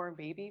newborn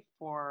baby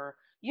for,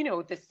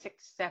 the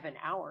 6-7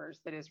 hours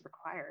that is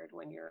required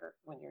when you're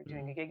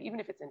doing a gig,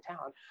 even if it's in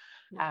town.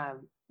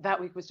 That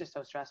week was just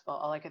so stressful.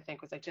 All I could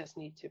think was, I just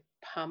need to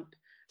pump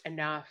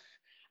enough.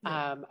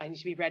 I need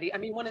to be ready. I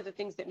mean, one of the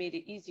things that made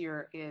it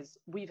easier is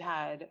we've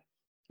had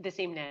the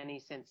same nanny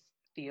since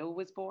Theo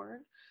was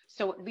born.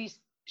 So at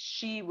least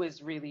she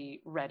was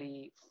really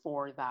ready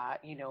for that.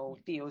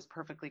 Theo's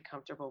perfectly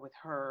comfortable with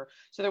her.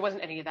 So there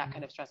wasn't any of that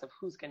kind of stress of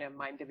who's going to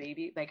mind the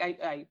baby. Like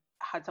I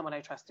had someone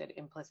I trusted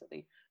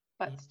implicitly,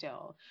 but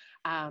still.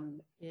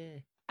 And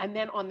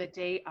then on the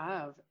day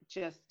of,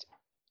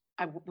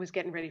 I was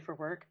getting ready for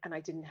work and I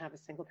didn't have a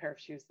single pair of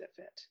shoes that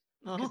fit,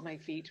 because my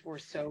feet were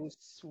so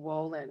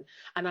swollen.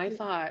 And I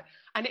thought,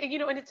 and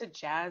it's a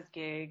jazz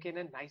gig in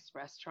a nice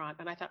restaurant.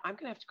 And I thought, I'm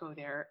going to have to go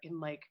there in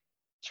like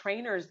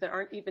trainers that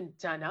aren't even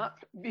done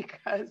up,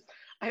 because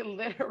I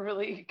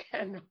literally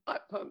cannot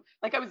put,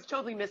 like I was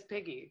totally Miss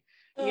Piggy,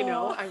 I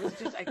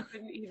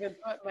couldn't even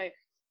put my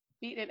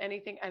feet in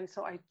anything. And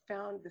so I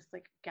found this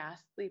like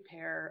ghastly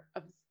pair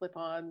of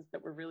slip-ons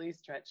that were really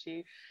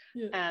stretchy.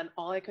 And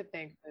all I could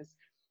think was,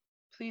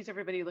 please,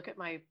 everybody, look at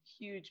my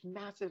huge,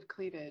 massive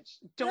cleavage.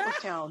 Don't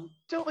look down.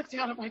 Don't look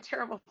down at my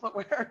terrible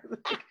footwear.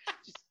 Like,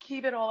 just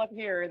keep it all up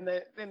here in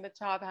the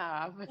top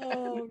half.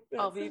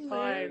 I'll be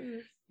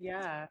fine.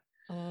 Yeah.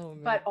 Oh,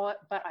 man.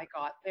 But I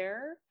got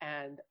there,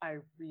 and I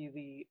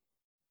really,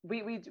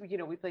 we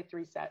played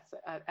 3 sets,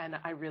 and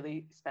I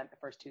really spent the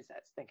first 2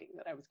 sets thinking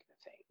that I was going to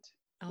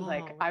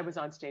faint. I was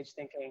on stage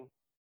thinking,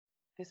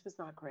 this was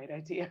not a great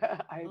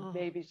idea. I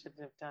maybe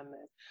shouldn't have done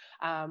this.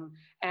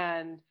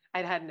 And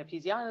I'd had an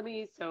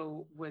episiotomy,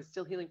 so was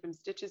still healing from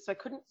stitches. So I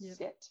couldn't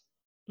sit.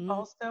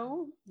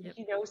 Also,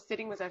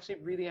 sitting was actually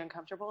really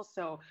uncomfortable.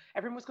 So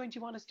everyone was going, do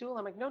you want a stool?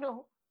 I'm like,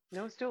 no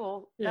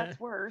stool. That's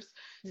worse.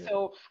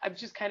 So I'm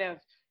just kind of,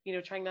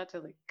 trying not to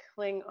like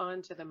cling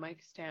on to the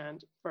mic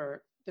stand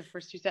for the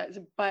first 2 sets.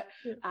 But,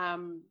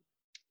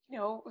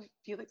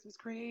 Felix was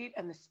great,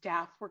 and the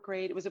staff were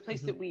great. It was a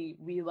place that we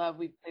love.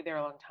 We've played there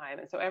a long time.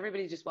 And so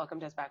everybody just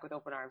welcomed us back with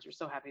open arms. We're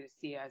so happy to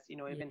see us.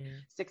 It's been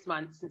 6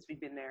 months since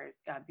we've been there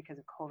because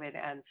of COVID,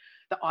 and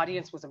the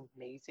audience was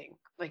amazing.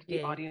 Like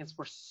the audience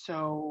were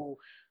so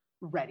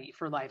ready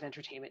for live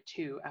entertainment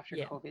too after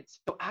COVID.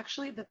 So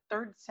actually the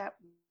third set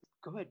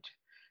was good.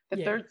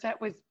 The third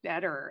set was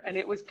better, and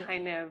it was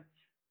kind of,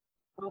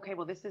 okay,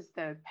 well, this is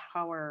the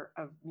power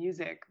of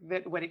music,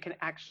 that what it can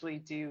actually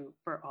do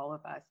for all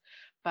of us.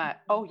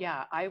 But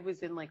I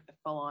was in like the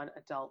full-on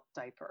adult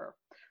diaper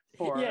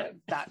for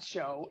that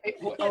show.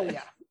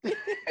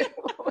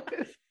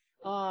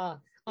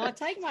 I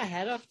take my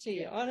hat off to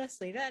you.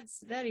 Honestly,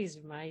 that is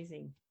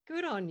amazing.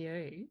 Good on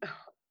you.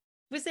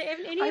 Was there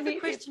any other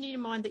question in your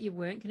mind that you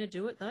weren't going to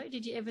do it though?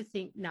 Did you ever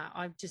think, no,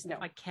 I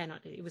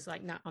cannot do it? It was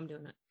like, no, I'm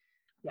doing it.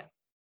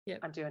 Yeah,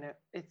 I'm doing it.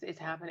 It's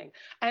happening.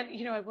 And,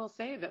 I will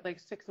say that like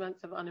 6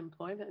 months of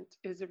unemployment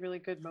is a really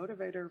good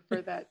motivator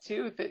for that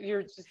too, that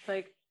you're just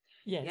like,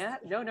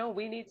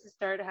 we need to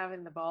start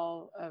having the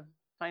ball of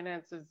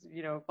finances,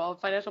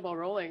 financial ball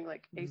rolling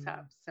like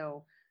ASAP.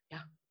 So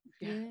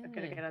I'm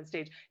going to get on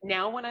stage.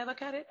 Now, when I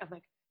look at it, I'm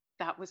like,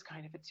 that was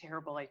kind of a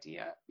terrible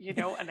idea,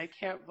 and I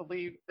can't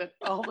believe that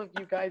all of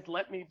you guys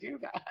let me do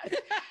that.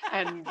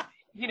 And,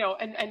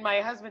 and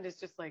my husband is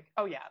just like,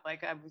 oh yeah,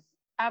 like I was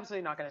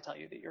absolutely not going to tell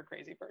you that you're a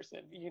crazy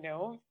person.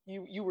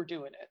 You were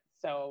doing it,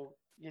 so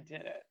you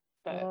did it.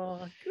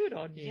 But good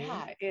on you.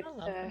 Yeah, it's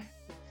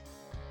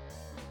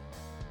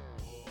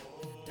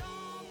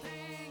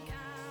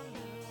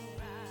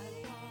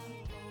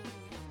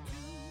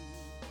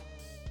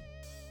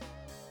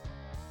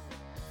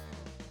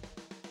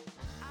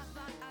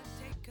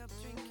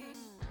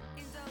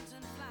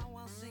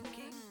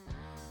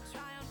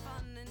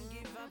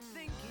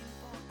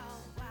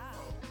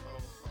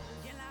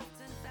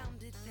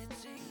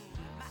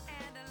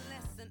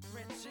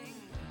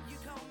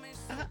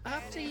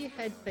After you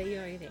had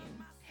Theo then,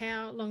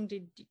 how long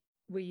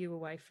were you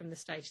away from the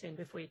stage then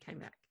before you came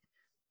back?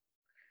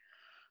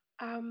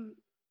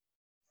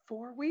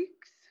 4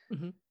 weeks,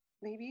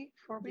 maybe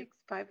 4 weeks,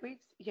 5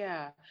 weeks.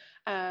 Yeah.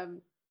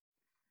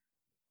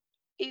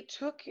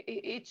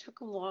 it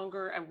took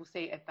longer, I will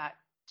say, at that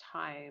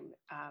time.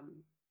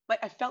 But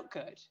I felt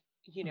good,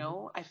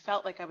 Mm-hmm. I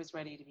felt like I was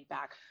ready to be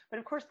back. But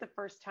of course, the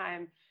first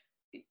time,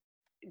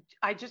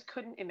 I just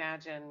couldn't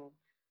imagine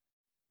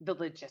the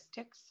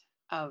logistics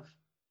of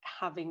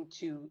having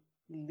to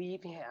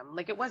leave him.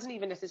 Like, it wasn't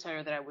even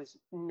necessarily that I was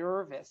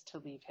nervous to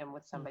leave him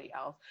with somebody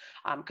else.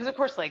 Because of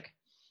course, like,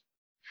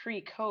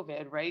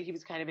 pre-COVID, right? He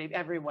was kind of,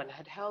 everyone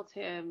had held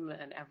him,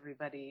 and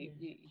everybody,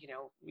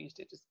 we used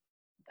to just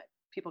let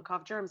people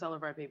cough germs all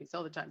over our babies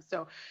all the time.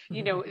 So,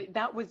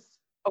 that was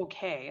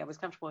okay. I was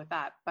comfortable with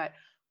that. But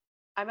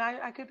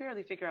I could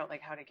barely figure out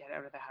like how to get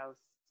out of the house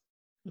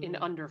in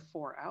Mm-hmm. under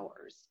 4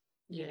 hours.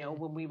 Yeah.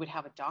 When we would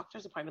have a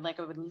doctor's appointment, like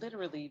I would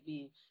literally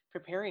be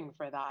preparing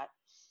for that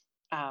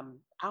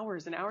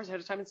hours and hours ahead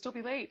of time and still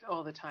be late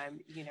all the time.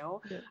 Yeah.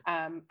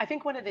 I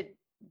think one of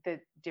the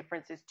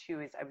differences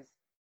too is I was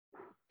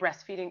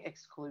breastfeeding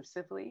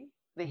exclusively.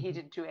 That he Mm-hmm.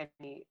 didn't do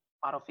any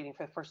bottle feeding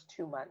for the first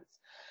 2 months.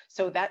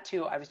 So that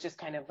too, I was just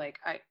kind of like,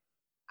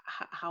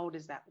 how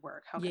does that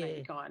work? How can I be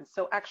Yeah. gone?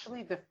 So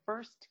actually, the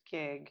first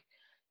gig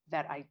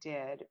that I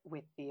did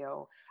with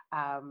Theo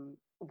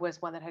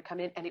was one that had come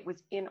in, and it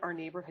was in our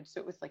neighborhood.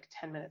 So it was like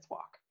 10 minutes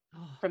walk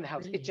Oh, from the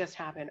house. It brilliant. just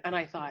happened. And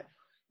I thought,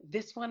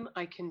 this one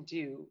I can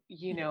do,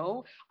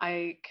 Yeah.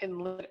 I can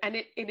live. And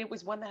it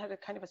was one that had a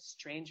kind of a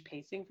strange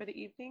pacing for the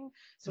evening.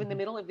 So in the Mm-hmm.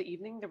 middle of the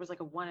evening, there was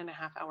like a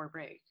 1.5 hour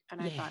break. And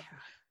I Yeah. thought,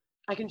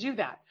 I can do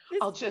that. It's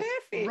I'll just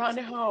run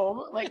perfect.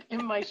 home like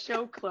in my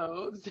show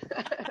clothes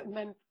and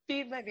then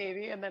feed my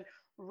baby and then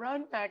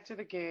run back to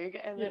the gig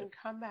and Yeah. then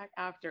come back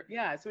after.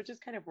 Yeah. So it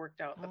just kind of worked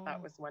out that that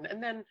Oh, was one.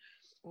 And then,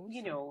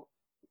 you awesome. know,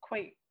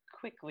 quite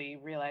quickly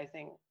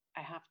realizing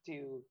I have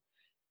to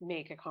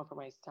make a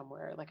compromise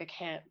somewhere. Like I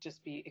can't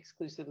just be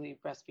exclusively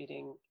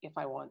breastfeeding if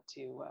I want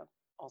to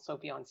also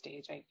be on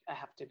stage. I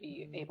have to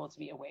be Mm. able to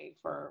be away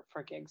for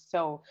gigs.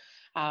 So,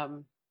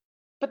 um,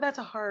 but that's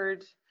a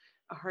hard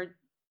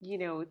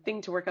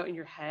thing to work out in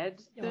your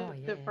head Oh,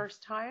 the yeah.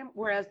 first time.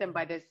 Whereas then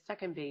by the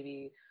second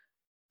baby,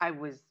 I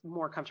was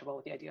more comfortable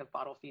with the idea of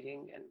bottle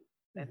feeding,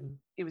 and Hmm.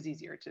 it was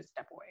easier to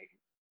step away.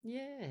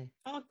 Yeah.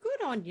 Oh,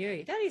 good on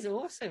you. That is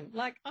awesome.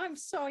 Like, I'm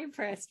so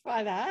impressed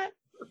by that.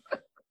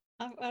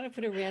 I'm going to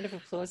put a round of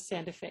applause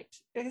sound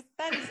effect.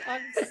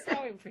 I'm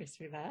so impressed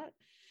with that.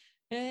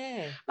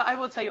 Yeah. But I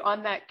will tell you,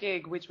 on that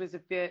gig, which was a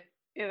bit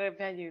in a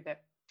venue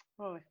that,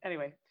 oh,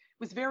 anyway,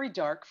 was very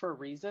dark for a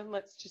reason,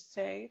 let's just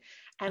say.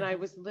 And I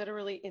Uh-huh. was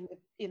literally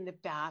in the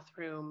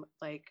bathroom,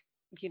 like,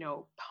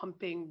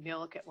 pumping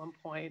milk at one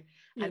point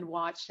Yeah. and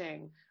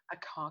watching a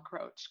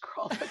cockroach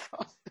crawl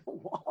across the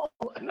wall.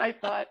 And I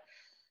thought,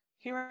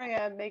 here I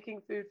am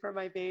making food for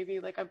my baby.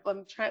 Like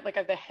I'm trying, like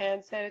I have the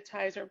hand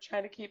sanitizer. I'm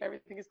trying to keep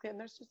everything as clean. And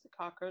there's just a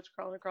cockroach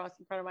crawling across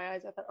in front of my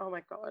eyes. I thought, oh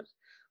my God,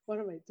 what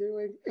am I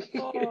doing?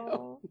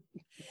 Oh.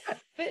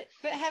 But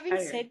having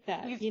Anyway, said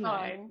that, he's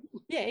fine.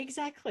 yeah,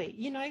 exactly.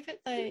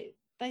 That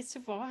they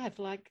survive.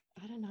 Like,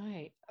 I don't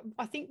know.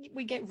 I think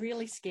we get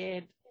really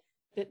scared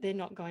that they're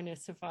not going to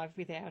survive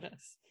without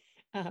us.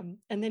 And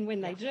then when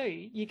Yeah. they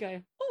do, you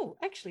go, oh,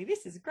 actually,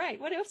 this is great.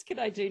 What else could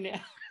I do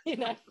now? you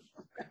know,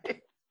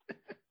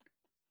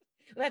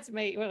 that's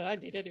me. What I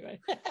did anyway.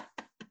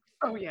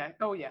 Oh yeah.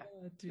 Oh yeah.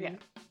 Oh, Yeah. dear.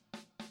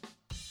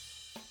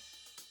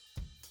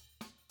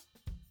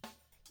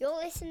 You're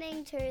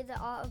listening to The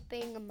Art of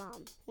Being a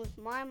Mum with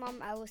my mum,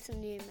 Alison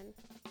Newman.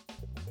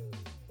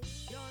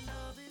 Your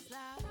love is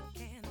like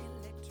an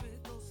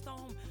electrical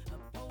storm.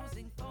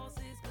 Opposing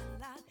forces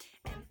collide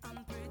and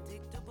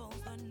unpredictable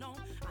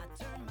unknown.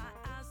 I turn my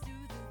eyes to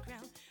the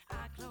ground.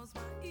 I close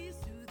my ears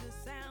to the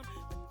sound.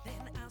 But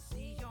then I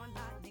see your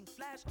lightning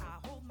flash.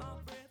 I hold my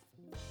breath.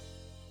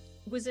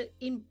 Was it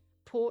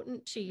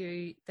important to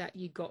you that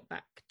you got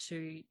back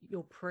to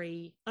your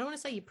I don't want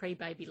to say your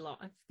pre-baby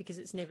life because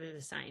it's never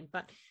the same,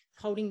 but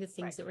holding the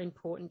things Right. that were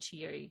important to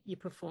you, you're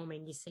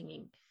performing, you're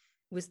singing,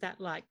 was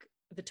that like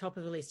the top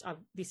of the list?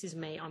 This is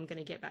me. I'm going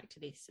to get back to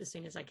this as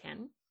soon as I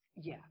can.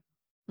 Yeah.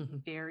 Mm-hmm.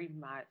 Very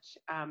much.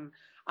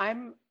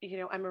 I'm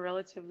a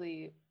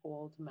relatively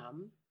old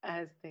mom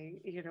as they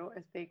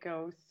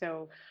go.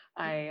 So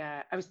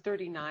I was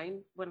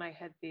 39 when I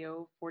had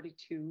Theo,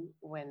 42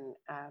 when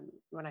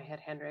I had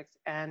Hendrix,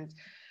 and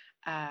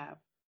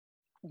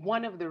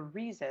one of the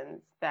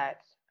reasons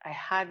that I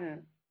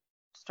hadn't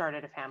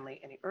started a family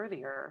any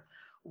earlier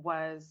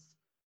was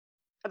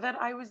that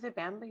I was the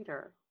band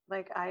leader.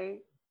 Like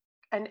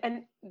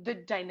and the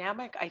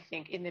dynamic, I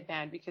think, in the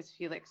band, because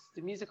Felix,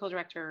 the musical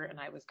director, and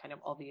I was kind of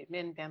all the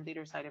admin band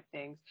leader side of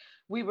things,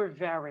 we were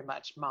very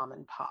much mom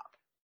and pop,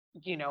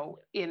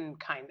 in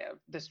kind of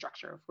the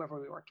structure of whoever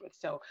we worked with.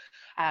 So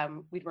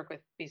we'd work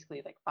with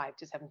basically like 5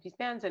 to 7 piece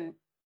bands. And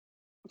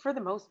for the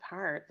most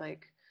part,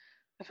 like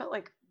I felt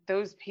like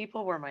those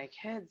people were my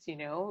kids,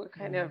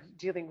 kind of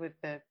dealing with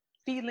the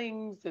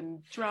feelings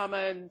and drama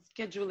and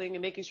scheduling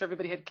and making sure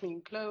everybody had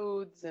clean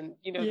clothes and,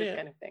 this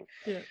kind of thing.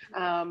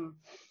 Yeah.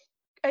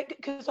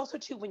 Because also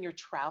too, when you're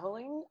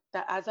traveling,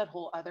 that adds that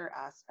whole other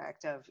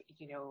aspect of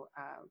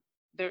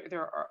there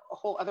are a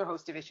whole other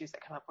host of issues that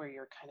come up where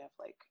you're kind of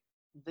like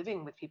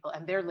living with people,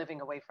 and they're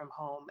living away from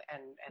home,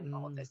 and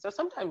all of this. So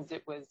sometimes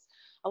it was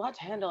a lot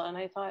to handle. And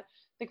I thought,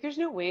 like, there's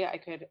no way I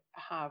could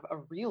have a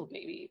real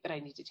baby that I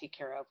need to take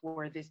care of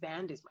where this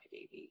band is my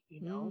baby,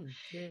 you know?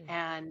 Yeah.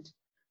 And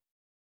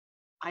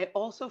I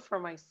also, for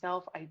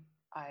myself,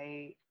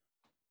 I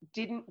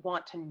didn't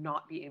want to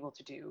not be able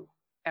to do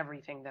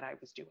everything that I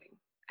was doing.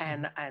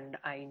 And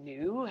I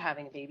knew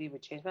having a baby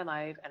would change my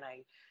life, and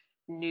I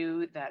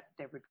knew that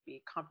there would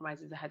be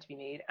compromises that had to be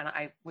made, and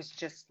I was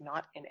just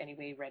not in any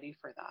way ready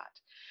for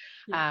that.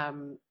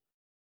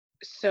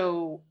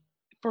 So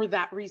for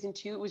that reason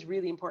too, it was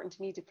really important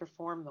to me to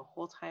perform the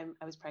whole time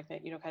I was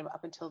pregnant, you know, kind of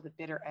up until the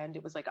bitter end.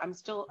 It was like I'm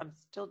still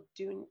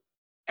doing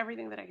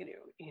everything that I can do,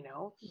 you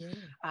know,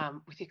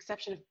 with the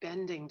exception of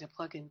bending to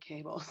plug in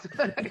cables.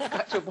 I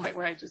got to a point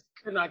where I just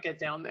could not get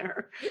down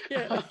there.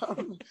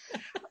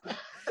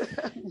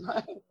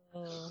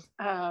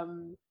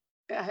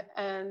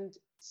 And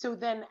so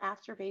then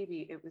after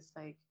baby, it was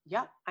like,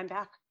 yeah, I'm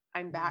back.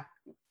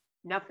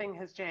 Nothing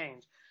has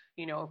changed.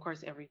 You know, of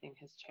course, everything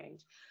has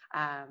changed.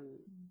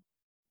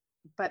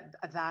 But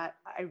that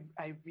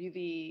I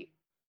really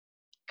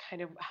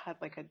kind of had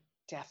like a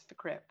death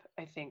grip,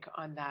 I think,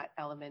 on that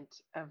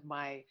element of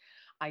my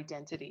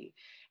identity.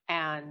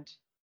 And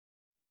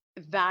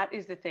that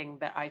is the thing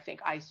that I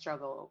think I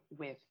struggle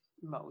with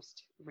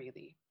most,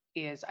 really,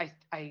 is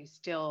I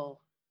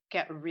still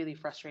get really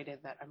frustrated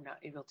that I'm not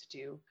able to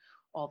do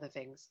all the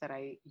things that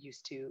I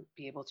used to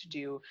be able to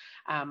do.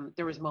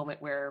 There was a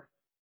moment where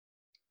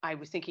I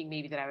was thinking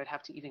maybe that I would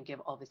have to even give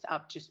all this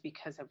up just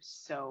because I was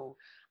so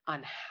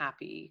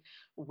unhappy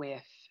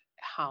with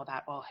how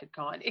that all had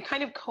gone. It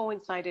kind of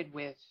coincided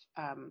with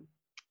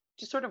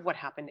just sort of what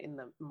happened in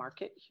the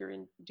market here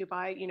in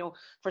Dubai. You know,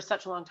 for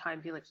such a long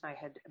time, Felix and I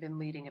had been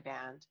leading a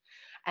band.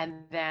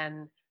 And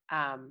then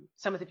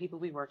some of the people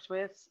we worked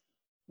with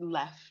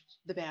left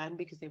the band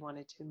because they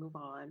wanted to move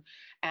on.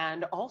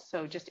 And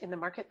also just in the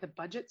market, the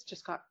budgets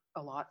just got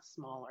a lot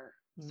smaller.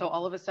 So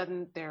all of a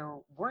sudden there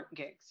weren't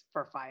gigs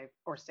for 5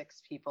 or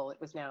 6 people.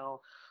 It was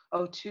now,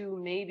 2,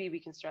 maybe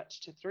we can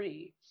stretch to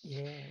 3.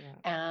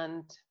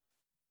 And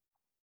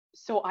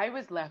so I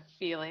was left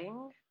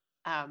feeling,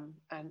 and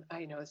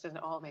I know this doesn't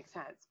all make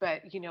sense,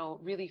 but, you know,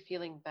 really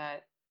feeling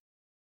that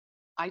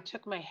I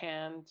took my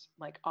hand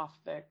like off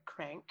the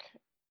crank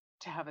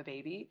to have a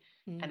baby,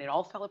 and it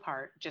all fell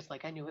apart just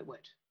like I knew it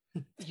would,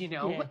 you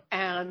know.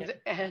 And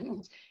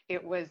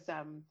it was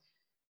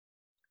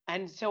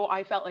and so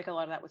I felt like a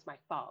lot of that was my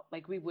fault.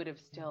 Like we would have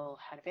still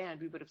had a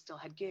band, we would have still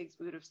had gigs,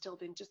 we would have still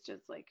been just as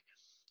like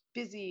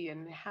busy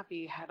and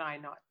happy had I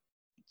not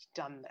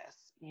done this,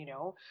 you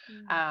know.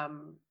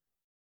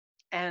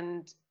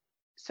 And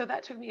so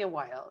that took me a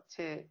while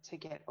to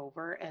get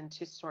over and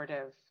to sort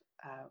of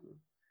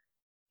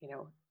you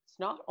know, it's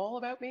not all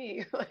about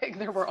me. Like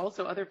there were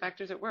also other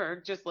factors at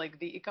work, just like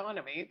the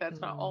economy. That's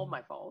not all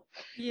my fault.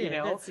 Yeah, you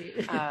know? That's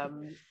it.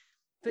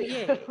 But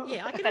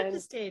yeah, I can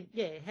understand.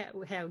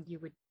 How you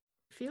would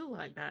feel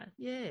like that.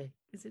 Yeah,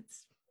 because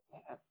it's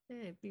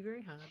it'd be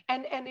very hard.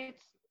 And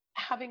it's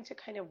having to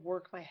kind of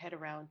work my head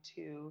around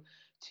to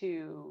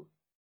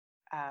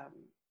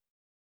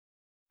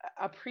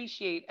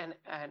appreciate and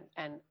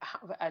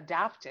have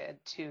adapted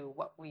to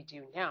what we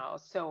do now.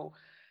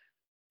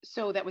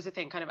 So that was the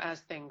thing, kind of as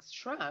things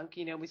shrunk,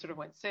 you know, we sort of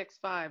went 6,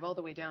 5, all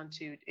the way down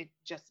to it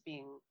just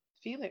being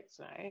Felix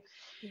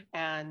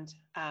and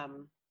I.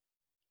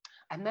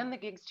 And then the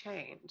gigs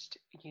changed,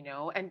 you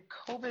know, and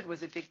COVID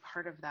was a big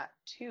part of that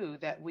too,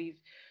 that we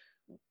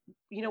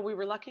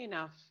were lucky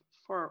enough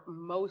for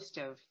most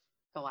of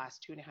the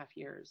last 2.5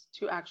 years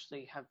to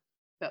actually have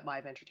that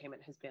live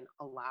entertainment has been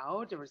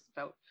allowed. There was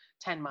about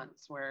 10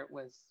 months where it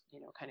was,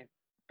 you know, kind of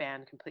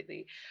banned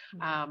completely.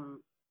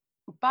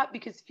 But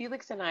because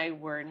Felix and I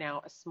were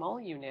now a small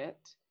unit,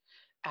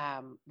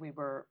 we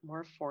were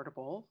more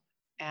affordable.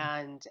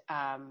 And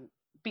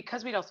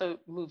because we'd also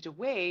moved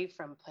away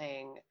from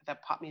playing the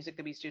pop music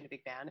that we used to do in a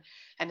big band,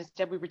 and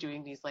instead we were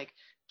doing these like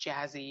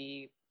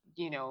jazzy,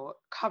 you know,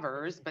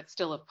 covers, but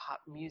still of pop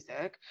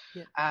music,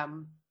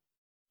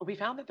 we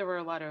found that there were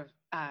a lot of,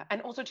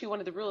 and also too, one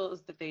of the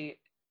rules that they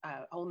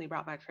only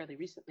brought back fairly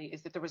recently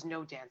is that there was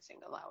no dancing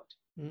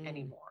allowed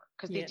anymore,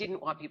 because they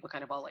didn't want people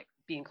kind of all like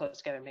being close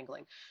together and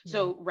mingling.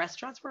 So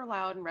restaurants were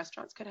allowed, and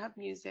restaurants could have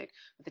music,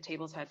 but the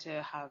tables had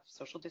to have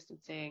social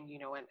distancing, you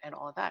know, and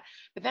all of that.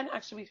 But then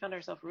actually we found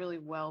ourselves really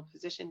well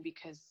positioned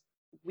because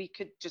we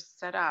could just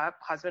set up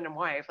husband and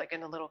wife like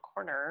in a little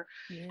corner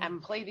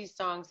and play these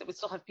songs that would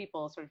still have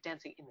people sort of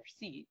dancing in their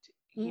seat,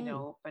 you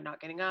know, but not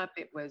getting up.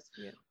 It was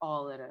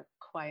all at a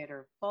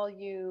quieter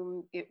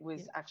volume. It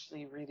was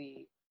actually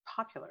really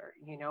popular,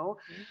 you know.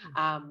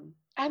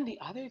 And the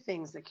other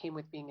things that came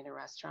with being in a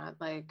restaurant,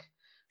 like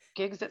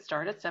gigs that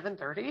start at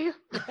 7:30.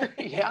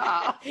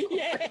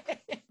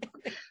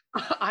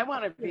 I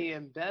want to be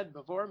in bed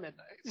before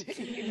midnight,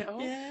 you know.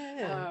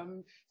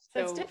 So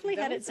it's definitely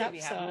had its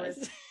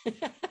upsides.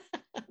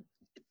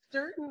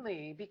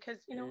 Certainly, because,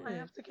 you know, I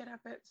have to get up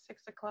at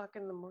 6 o'clock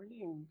in the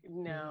morning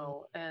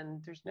now,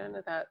 and there's none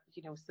of that,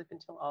 you know, sleep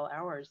until all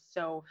hours.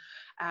 So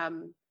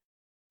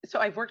so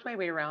I've worked my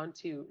way around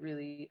to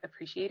really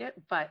appreciate it,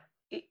 but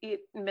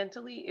it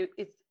mentally,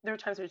 it's, there are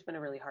times where it's been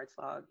a really hard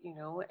slog, you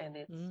know, and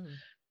it's Mm.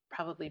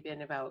 probably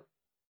been about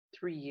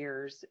 3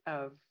 years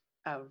of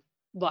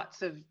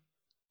lots of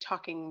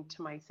talking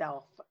to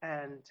myself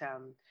and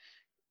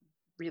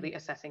really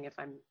assessing if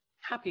I'm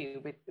happy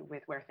with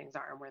where things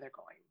are and where they're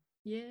going.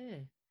 Yeah.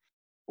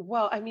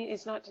 Well, I mean,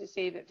 it's not to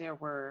say that there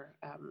were,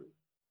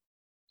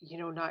 you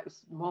know, not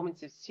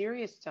moments of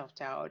serious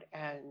self-doubt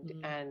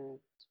and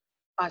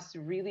us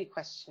really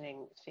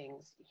questioning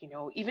things, you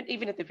know,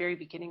 even at the very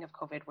beginning of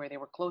COVID, where they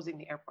were closing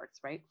the airports,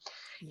 right?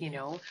 You Yeah.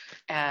 know,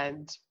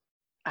 and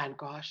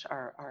gosh,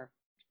 our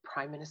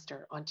prime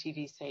minister on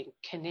TV saying,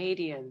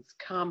 Canadians,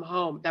 come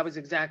home. That was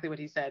exactly what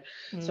he said.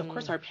 So of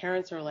course our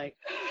parents are like,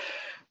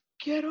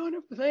 get on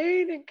a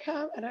plane and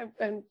come.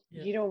 And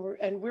Yeah. you know,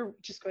 we're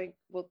just going,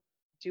 well,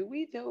 do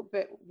we though?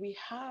 But we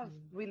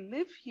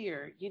live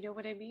here. You know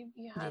what I mean?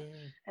 We have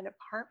Yeah. an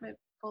apartment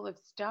full of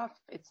stuff.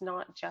 It's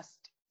not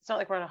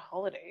like we're on a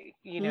holiday,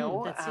 you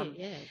know? That's it.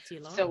 Yeah. It's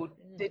your life. So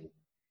Yeah.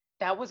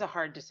 that was a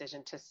hard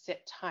decision, to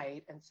sit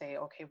tight and say,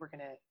 okay, we're going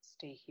to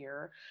stay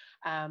here.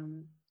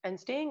 And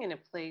staying in a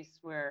place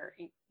where,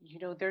 you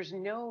know, there's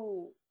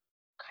no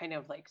kind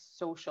of like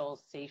social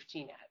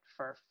safety net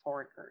for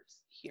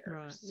foreigners here.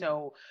 Right.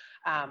 So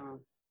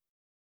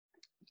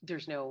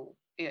there's no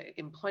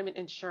employment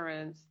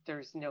insurance,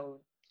 there's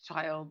no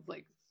child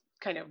like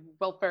kind of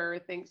welfare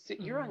things. So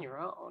you're on your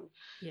own.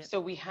 Yeah. So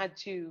we had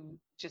to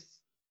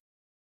just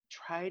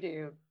try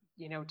to,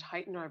 you know,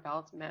 tighten our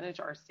belts, manage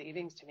our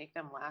savings to make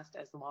them last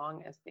as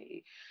long as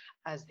they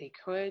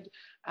could,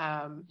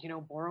 you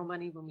know, borrow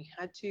money when we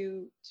had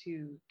to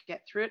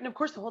get through it. And of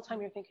course, the whole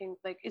time you're thinking,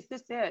 like, is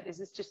this it? Is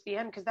this just the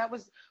end? Because that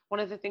was one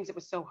of the things that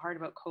was so hard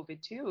about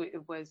COVID too.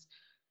 It was,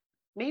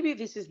 maybe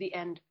this is the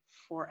end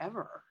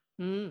forever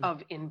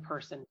of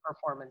in-person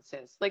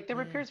performances. Like there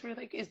were periods where you're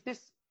like, is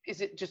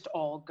it just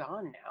all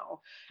gone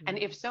now? And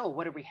if so,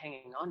 what are we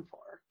hanging on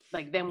for?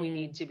 Like then we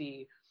need to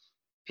be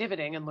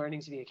pivoting and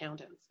learning to be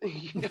accountants,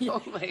 you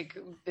know, like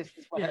this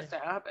is what has to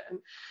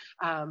happen.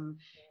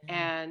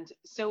 And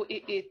so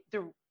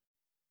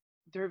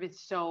there have been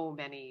so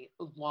many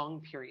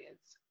long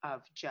periods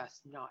of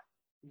just not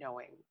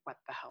knowing what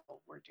the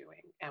hell we're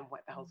doing and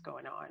what the hell's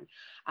going on.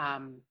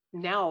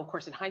 Now, of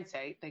course, in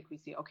hindsight, like we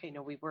see, okay,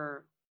 no, we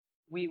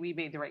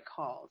made the right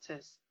call to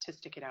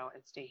stick it out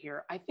and stay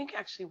here. I think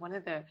actually one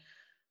of the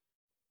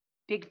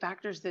big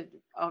factors that,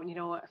 you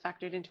know,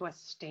 factored into us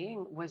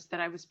staying was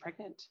that I was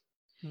pregnant.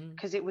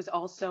 Because it was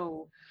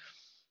also,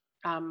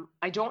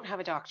 I don't have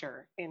a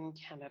doctor in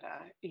Canada.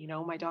 You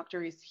know, my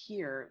doctor is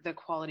here. The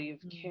quality of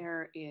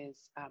care is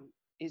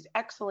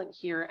excellent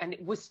here, and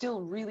it was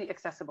still really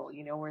accessible.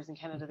 You know, whereas in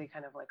Canada they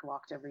kind of like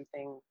locked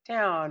everything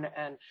down.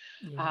 And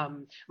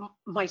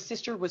my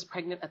sister was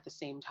pregnant at the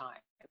same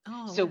time.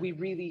 So we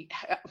really,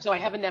 so I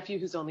have a nephew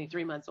who's only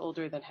 3 months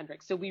older than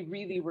Hendrik. So we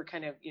really were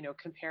kind of, you know,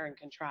 compare and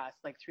contrast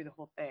like through the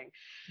whole thing.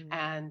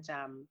 And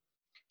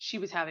she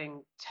was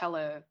having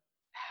telehealth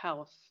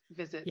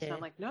visits. And I'm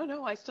like,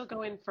 no, I still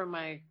go in for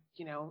my,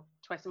 you know,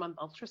 twice a month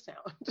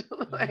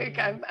ultrasound. Like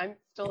I'm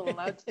still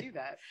allowed to do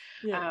that.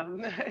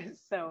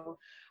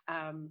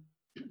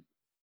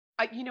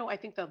 I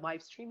think the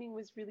live streaming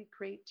was really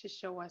great to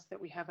show us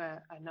that we have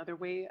another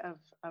way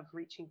of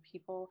reaching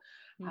people.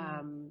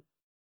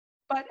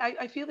 But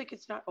I feel like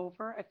it's not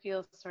over. I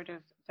feel sort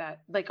of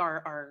that like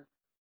our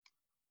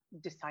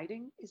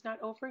deciding is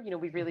not over. You know,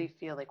 we really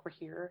feel like we're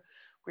here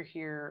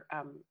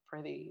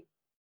for the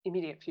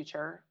immediate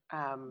future.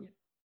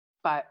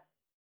 But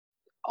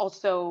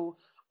also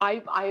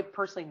I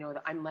personally know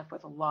that I'm left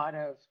with a lot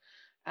of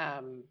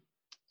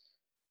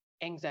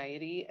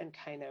anxiety and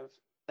kind of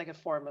like a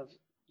form of,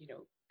 you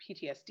know,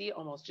 PTSD,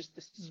 almost just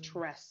the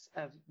stress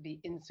of the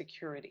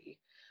insecurity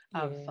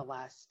of the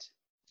last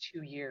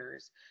 2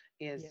 years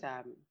is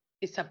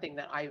something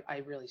that I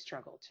really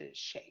struggle to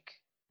shake,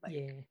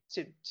 like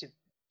to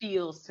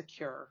feel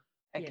secure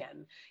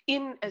again,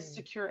 in as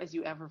secure as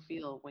you ever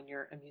feel when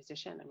you're a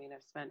musician. I mean,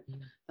 I've spent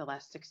the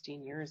last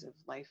 16 years of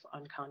life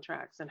on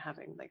contracts and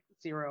having like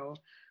zero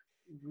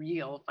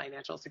real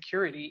financial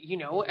security, you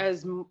know,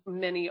 as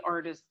many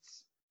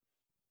artists,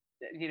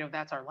 you know,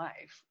 that's our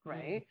life,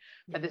 right?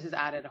 But this has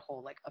added a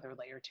whole like other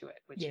layer to it,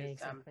 which is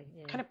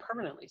kind of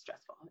permanently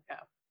stressful.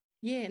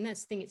 And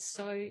that's the thing,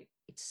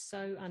 it's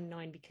so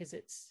unknown, because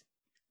it's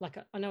like,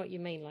 I know what you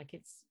mean, like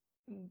it's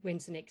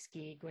when's the next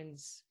gig,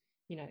 when's,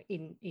 you know,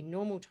 in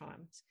normal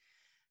times,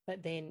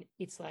 but then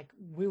it's like,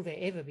 will there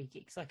ever be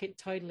gigs? Like it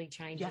totally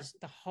changes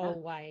the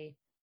whole way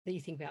that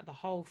you think about the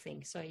whole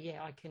thing. So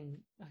I can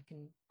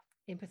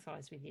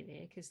empathize with you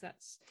there, because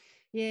that's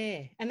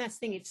and that's the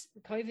thing, it's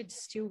COVID's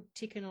still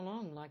ticking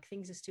along, like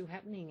things are still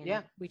happening,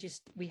 and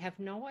we have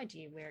no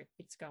idea where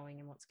it's going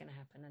and what's going to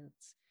happen, and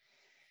it's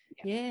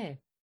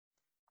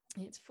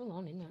it's full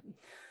on, isn't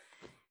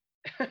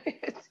it?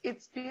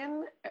 It's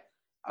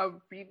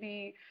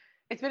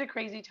been a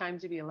crazy time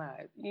to be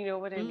alive. You know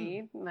what I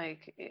mean?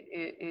 Like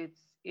it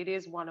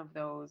is one of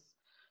those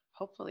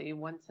hopefully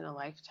once in a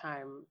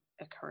lifetime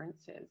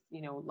occurrences,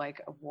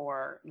 like a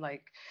war,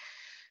 like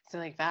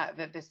something like that,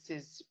 that this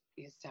is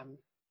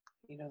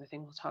the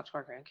thing we'll talk to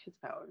our grandkids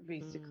about,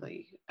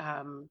 basically.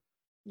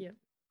 Yeah.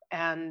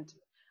 And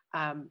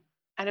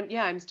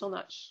I'm still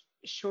not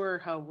sure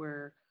how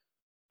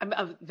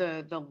of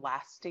the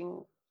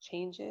lasting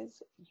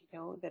changes,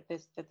 that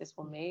this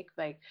will make.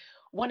 Like,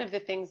 one of the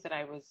things that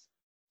I was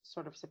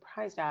sort of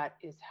surprised at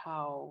is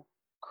how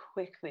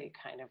quickly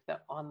kind of the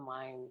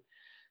online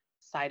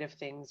side of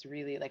things,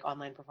 really, like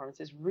online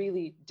performances,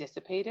 really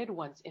dissipated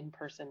once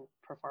in-person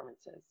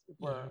performances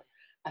were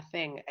a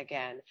thing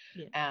again.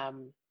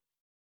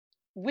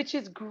 Which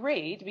is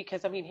great,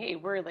 because I mean, hey,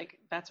 we're like,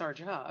 that's our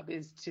job,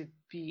 is to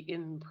be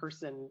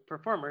in-person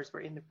performers.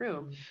 We're in the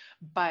room.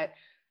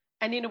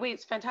 And in a way,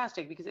 it's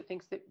fantastic, because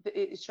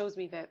it shows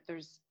me that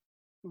there's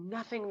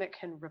nothing that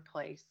can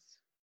replace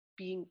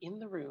being in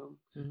the room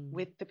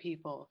with the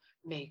people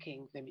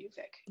making the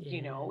music.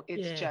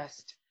 It's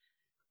just,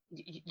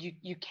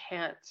 you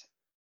can't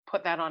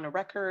put that on a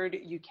record.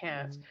 You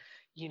can't,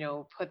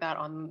 put that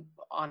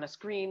on a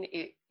screen.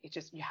 It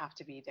just, you have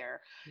to be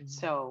there.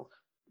 So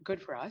good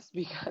for us,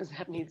 because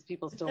that means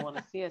people still want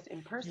to see us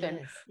in person.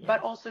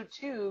 But also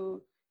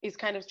too, is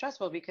kind of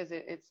stressful, because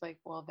it's like,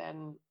 well,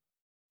 then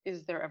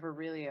is there ever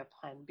really a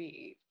plan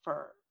B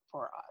for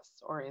us?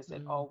 Or is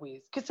it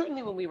always, because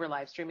certainly when we were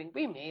live streaming,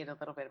 we made a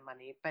little bit of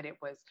money, but it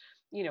was,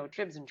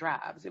 dribs and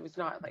drabs. It was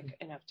not like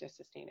enough to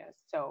sustain us.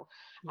 So,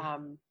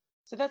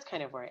 so that's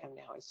kind of where I am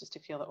now, is just to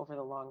feel that over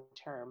the long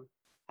term,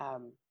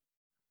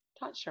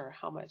 not sure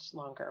how much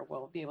longer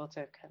we'll be able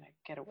to kind of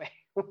get away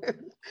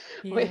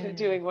with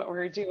doing what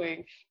we're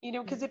doing,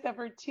 because if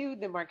ever too,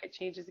 the market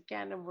changes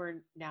again and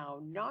we're now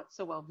not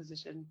so well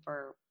positioned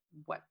for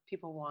what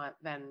people want,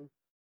 then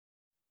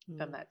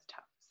that's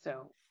tough.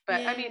 So,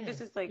 but I mean,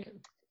 this is like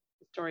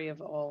the story of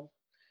all,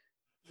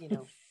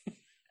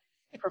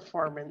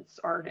 performance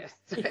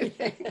artists, I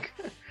think.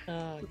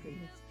 Oh,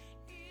 goodness.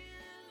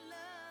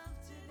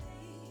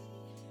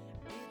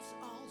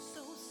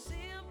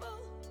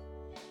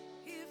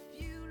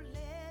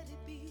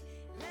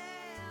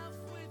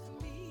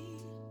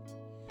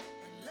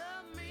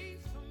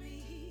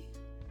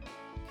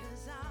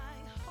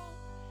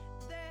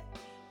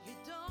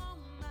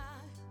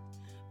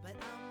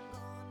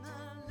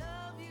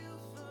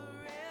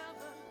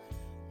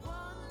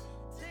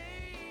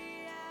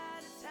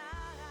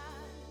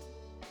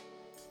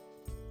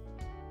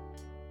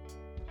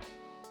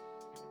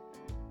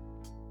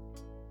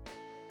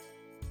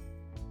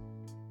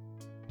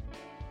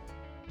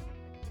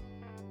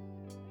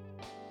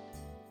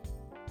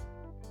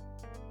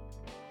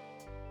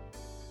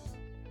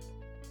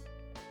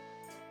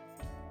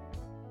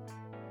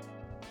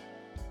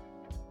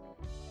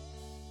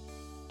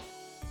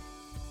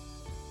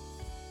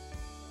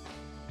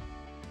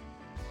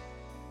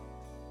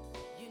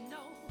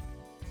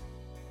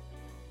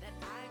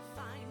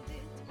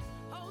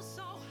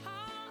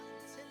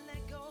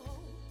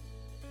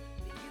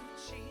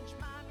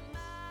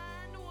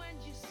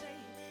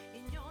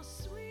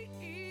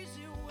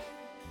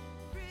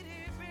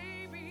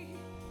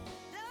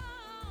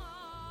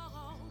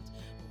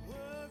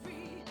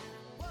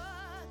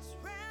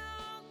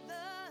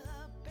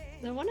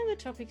 Now, one of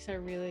the topics I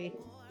really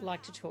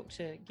like to talk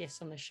to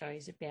guests on the show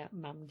is about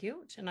mum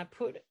guilt, and I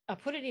put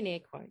it in air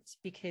quotes,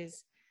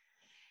 because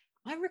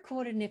I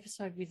recorded an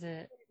episode with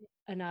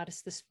an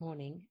artist this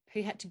morning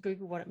who had to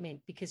Google what it meant,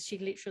 because she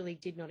literally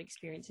did not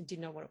experience and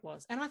didn't know what it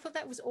was, and I thought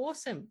that was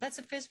awesome. That's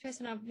the first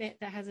person I've met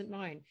that hasn't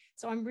known,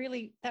 so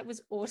that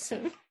was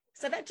awesome.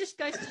 So that just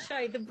goes to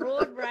show the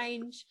broad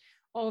range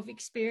of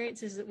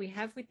experiences that we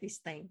have with this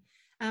thing.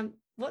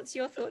 What's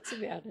your thoughts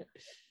about it?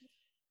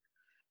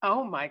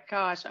 Oh my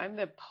gosh, I'm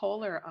the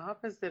polar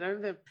opposite.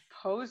 I'm the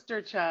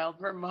poster child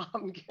for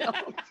mom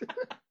guilt.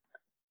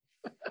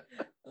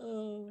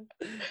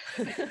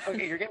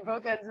 Okay, you're getting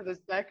both ends of the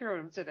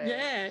spectrum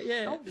today.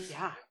 Yeah. Oh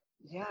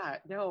yeah.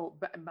 No,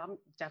 but mom,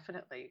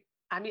 definitely.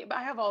 I mean,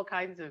 I have all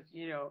kinds of,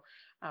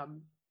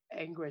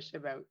 anguish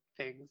about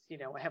things.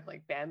 I have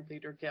like band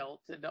leader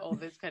guilt and all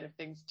this kind of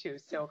things too.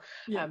 So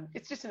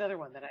it's just another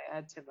one that I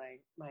add to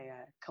my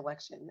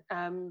collection.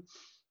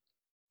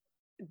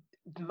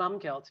 Mom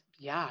guilt,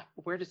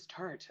 where to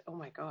start? Oh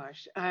my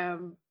gosh.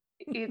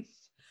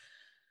 It's,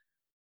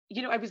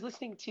 I was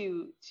listening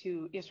to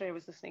yesterday, I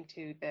was listening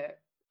to the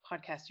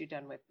podcast you've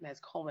done with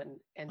Mez Coleman,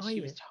 and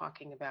she was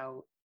talking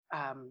about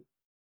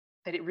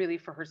that it really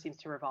for her seems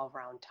to revolve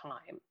around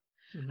time.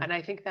 And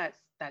I think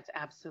that's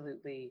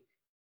absolutely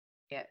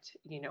it,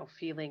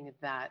 feeling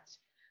that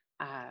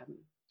that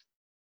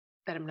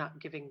I'm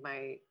not giving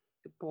my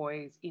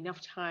boys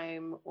enough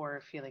time,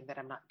 or feeling that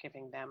I'm not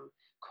giving them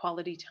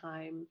quality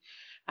time.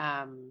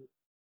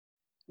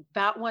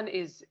 That one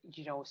is,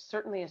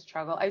 certainly a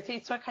struggle. I'd say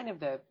it's not kind of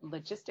the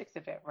logistics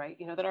of it, right?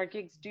 That our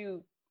gigs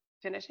do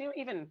finish,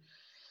 even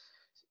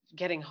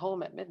getting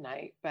home at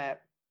midnight,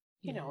 but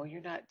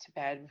you're not to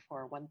bed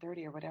before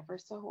 1:30 or whatever.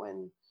 So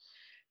when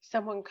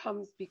someone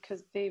comes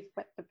because they've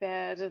wet the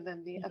bed, and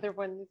then the other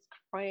one is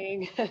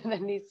crying, and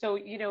then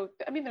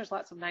there's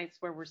lots of nights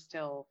where we're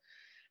still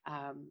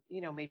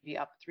maybe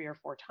up 3 or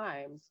 4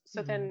 times.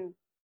 So then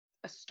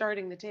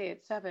starting the day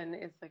at 7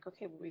 is like,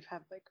 okay, well, we've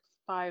had like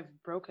 5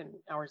 broken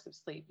hours of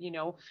sleep,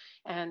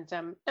 and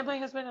my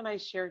husband and I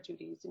share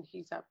duties, and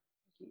he's up,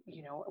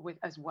 with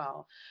as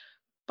well.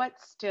 But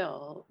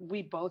still,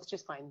 we both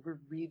just find we're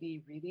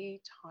really,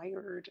 really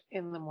tired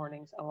in the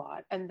mornings a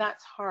lot. And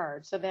that's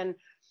hard. So then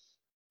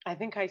I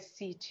think I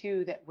see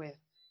too that with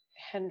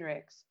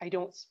Hendrix, I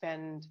don't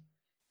spend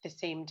the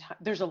same time.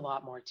 There's a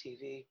lot more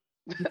TV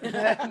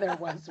than there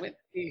was with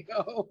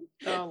Theo.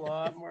 A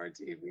lot more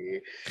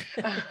TV.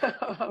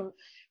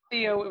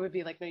 Theo, it would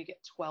be like, no, you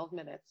get 12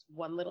 minutes,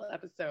 one little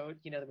episode,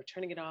 that we're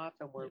turning it off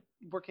and we're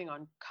working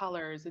on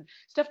colors and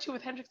stuff too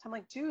with Hendrix. I'm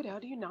like, dude, how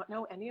do you not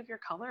know any of your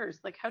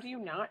colors? Like, how do you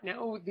not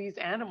know these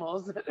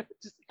animals?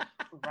 Just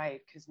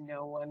right, because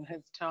no one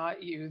has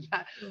taught you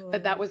that.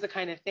 But that was the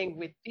kind of thing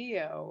with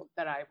Theo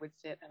that I would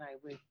sit and I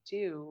would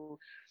do.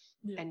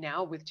 Yeah. And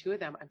now with 2 of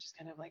them, I'm just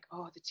kind of like,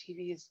 oh, the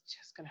TV is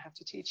just going to have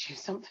to teach you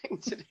something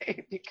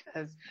today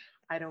because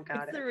I don't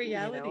got it. It's the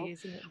reality,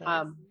 isn't it?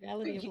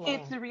 Reality of life.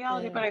 It's the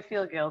reality, but I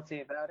feel guilty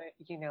about it.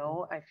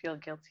 I feel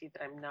guilty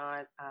that I'm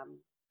not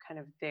kind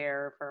of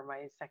there for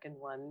my second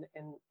one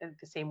in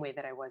the same way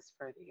that I was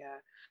for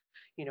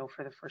the,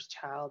 for the first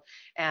child.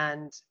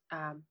 And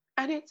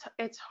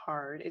it's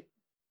hard.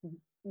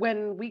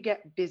 When we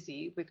get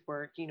busy with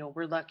work,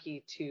 we're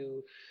lucky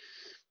to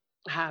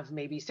have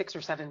maybe 6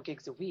 or 7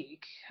 gigs a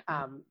week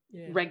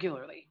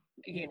regularly,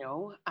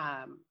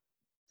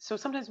 so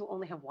sometimes we'll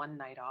only have one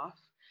night off,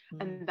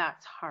 and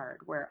that's hard,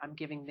 where I'm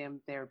giving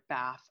them their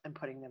bath and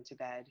putting them to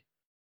bed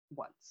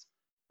once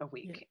a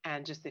week,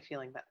 and just the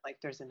feeling that like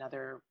there's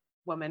another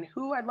woman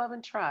who I love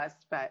and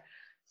trust, but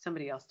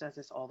somebody else does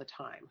this all the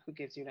time, who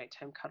gives you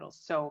nighttime cuddles.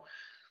 So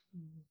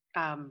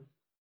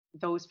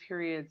those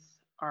periods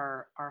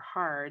are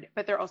hard,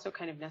 but they're also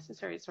kind of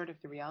necessary. It's sort of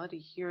the reality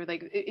here.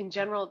 Like in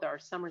general, our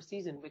summer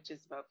season, which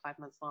is about 5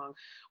 months long,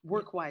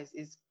 work-wise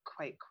is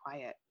quite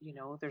quiet.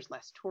 There's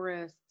less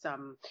tourists.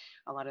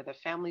 A lot of the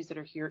families that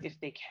are here, if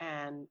they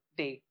can,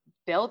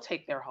 they'll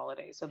take their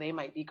holidays. So they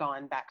might be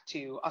gone back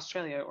to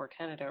Australia or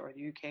Canada or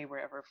the UK,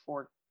 wherever,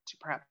 for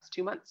perhaps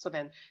 2 months. So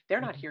then they're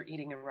not here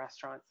eating in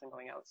restaurants and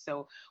going out.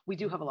 So we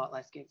do have a lot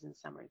less gigs in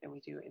summer than we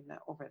do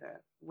over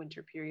the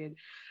winter period.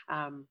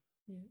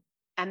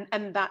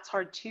 And that's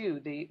hard too,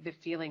 the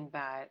feeling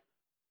that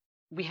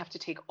we have to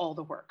take all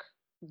the work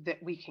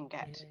that we can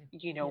get,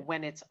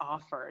 when it's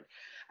offered.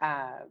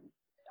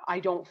 I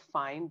don't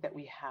find that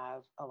we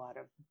have a lot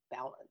of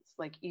balance.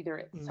 Like either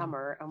it's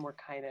summer and we're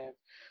kind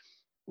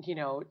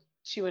of,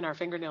 chewing our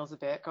fingernails a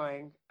bit,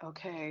 going,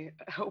 okay,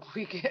 I hope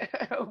we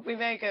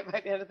make it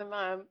by the end of the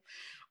month,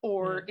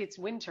 or it's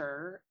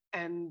winter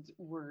and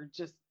we're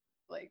just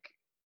like,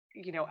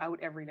 out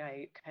every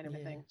night kind of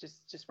a thing,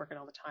 just working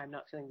all the time,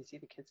 not feeling to see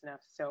the kids enough.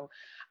 So,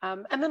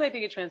 and then I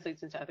think it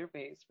translates into other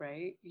ways,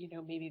 right?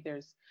 Maybe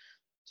there's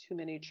too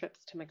many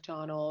trips to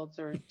McDonald's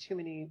or too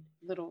many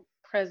little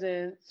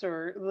presents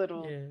or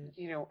little,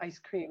 ice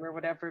cream or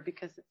whatever,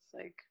 because it's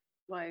like,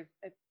 well,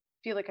 I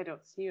feel like I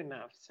don't see you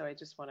enough. So I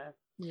just want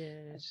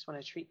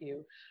to treat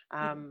you.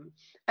 And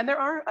there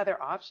are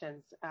other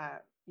options,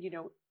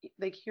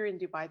 like here in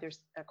Dubai, there's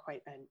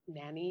quite a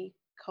nanny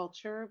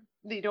culture.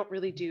 They don't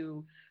really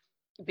do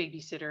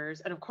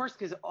babysitters, and of course,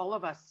 because all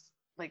of us,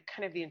 like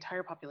kind of the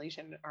entire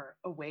population, are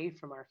away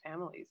from our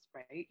families,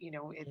 right?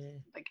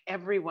 It's like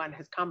everyone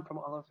has come from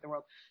all over the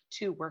world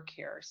to work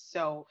here,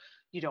 so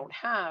you don't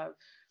have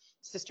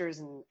sisters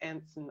and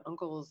aunts and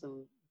uncles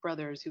and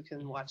brothers who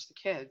can watch the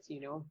kids,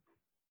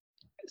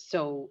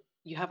 so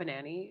you have a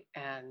nanny,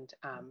 and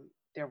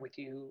they're with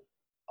you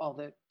all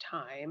the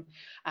time.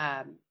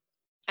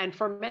 And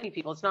for many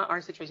people, it's not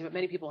our situation, but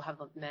many people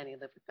have a nanny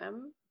live with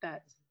them.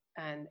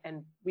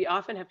 And we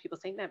often have people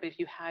saying that, but if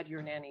you had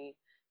your nanny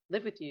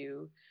live with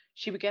you,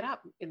 she would get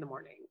up in the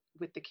morning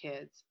with the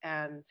kids.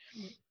 And,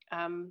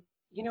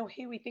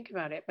 hey, we think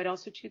about it, but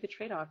also too, the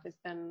trade-off is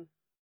then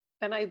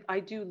I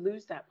do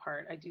lose that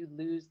part. I do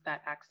lose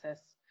that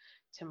access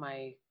to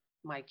my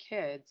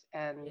kids.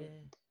 And,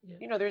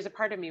 there's a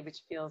part of me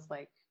which feels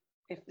like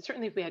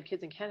certainly if we had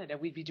kids in Canada,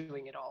 we'd be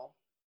doing it all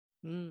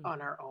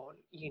on our own.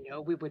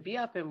 We would be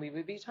up and we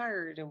would be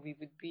tired and we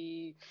would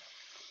be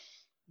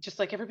just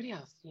like everybody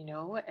else,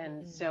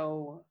 and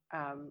so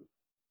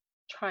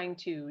trying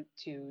to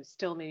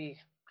still maybe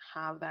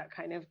have that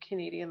kind of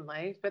Canadian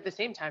life, but at the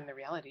same time, the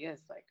reality is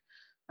like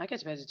I get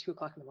to bed at 2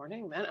 o'clock in the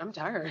morning, man, I'm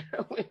tired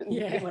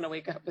when I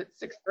wake up at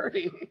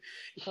 6:30.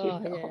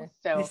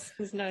 So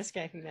there's no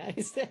escaping that,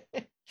 is there?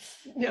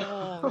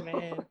 No. Oh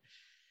man,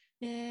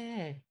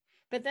 yeah.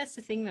 But that's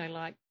the thing though,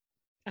 like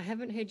I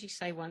haven't heard you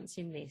say once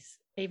in this,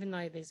 even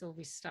though there's all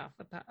this stuff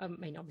about, I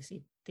mean,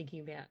 obviously thinking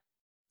about,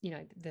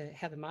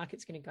 how the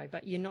market's going to go,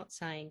 but you're not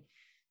saying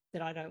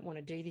that I don't want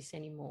to do this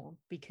anymore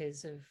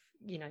because of,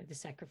 the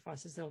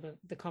sacrifices or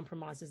the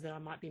compromises that I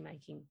might be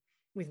making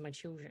with my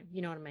children.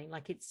 You know what I mean?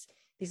 Like this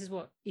is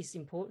what is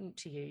important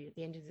to you at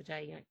the end of the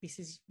day. This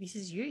is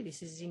you,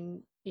 this is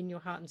in your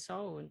heart and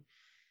soul.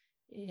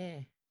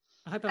 And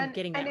I hope I'm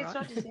getting that right. And it's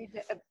not to say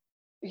that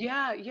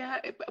Yeah, yeah.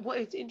 Well,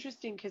 it's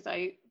interesting because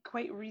I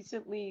quite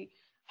recently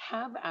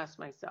have asked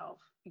myself,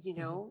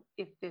 Hmm.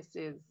 if this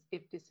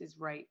is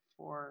right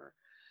for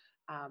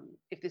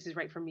if this is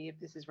right for me, if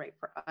this is right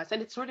for us.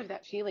 And it's sort of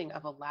that feeling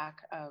of a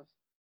lack of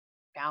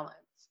balance,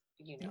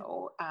 Yeah.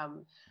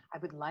 I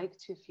would like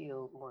to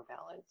feel more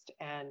balanced.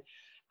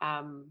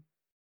 Um,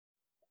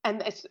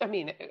 and it's, I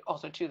mean,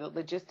 also too, that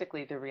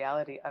logistically, the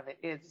reality of it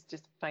is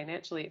just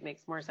financially, it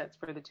makes more sense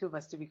for the two of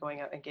us to be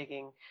going out and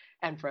gigging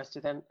and for us to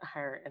then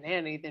hire a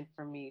nanny than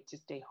for me to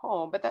stay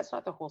home. But that's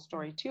not the whole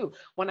story too.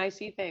 When I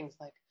see things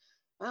like,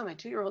 oh, my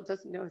 2-year-old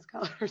doesn't know his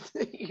colors,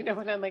 and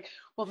I'm like,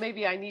 well,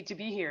 maybe I need to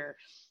be here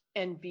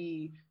and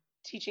be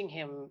teaching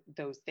him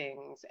those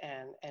things.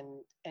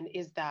 And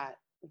is that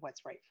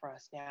what's right for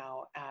us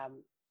now?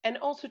 And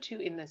also too,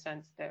 in the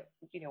sense that,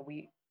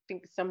 we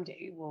think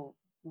someday we'll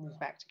move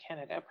back to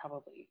Canada,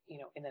 probably,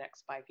 in the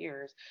next 5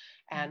 years.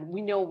 And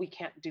we know we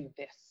can't do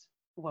this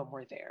when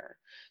we're there.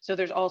 So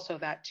there's also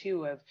that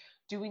too of,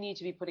 do we need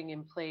to be putting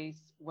in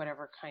place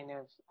whatever kind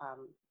of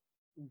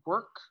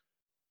work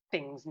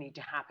things need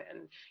to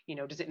happen?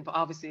 Does it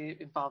obviously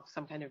involve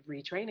some kind of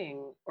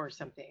retraining or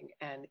something?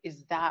 And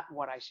is that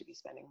what I should be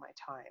spending my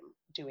time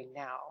doing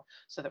now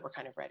so that we're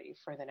kind of ready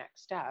for the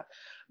next step?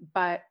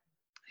 But,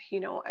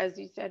 as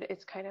you said,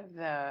 it's kind of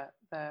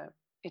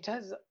it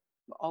does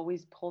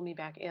always pull me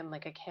back in.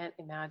 Like, I can't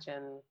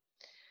imagine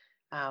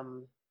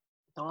um,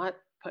 not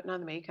putting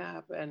on the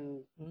makeup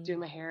and doing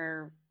Mm. my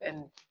hair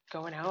and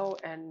going out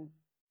and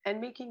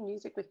making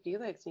music with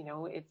Felix.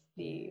 It's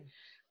Yeah.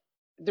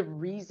 the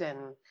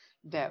reason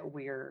that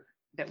we're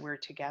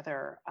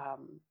together.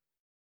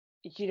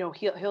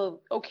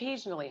 He'll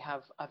occasionally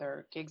have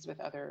other gigs with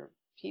other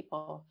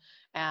people,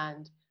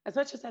 and as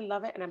much as I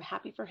love it and I'm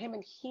happy for him,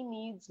 and he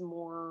needs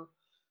more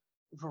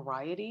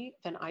variety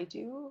than I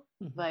do.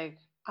 Mhm. Like,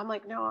 I'm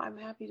like, no, I'm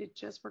happy to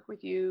just work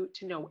with you,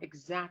 to know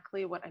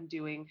exactly what I'm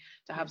doing, to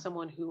Yeah. have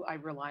someone who I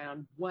rely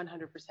on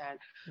 100%.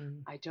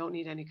 Mm. I don't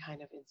need any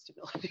kind of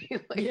instability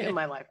like Yeah. in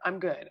my life. I'm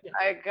good. Yeah.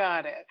 I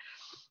got it.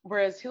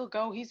 Whereas he'll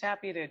go, he's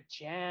happy to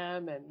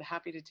jam and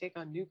happy to take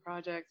on new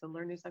projects and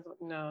learn new songs.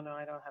 No, no,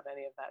 I don't have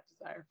any of that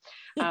desire.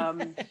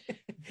 Um,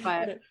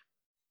 but Yeah.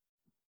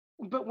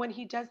 but when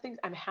he does things,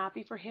 I'm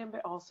happy for him.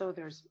 But also,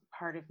 there's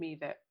part of me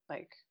that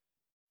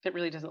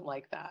really doesn't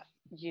like that.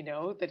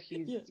 That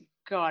he's Yeah.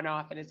 gone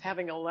off and is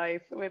having a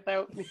life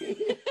without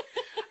me.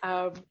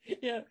 um,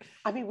 Yeah.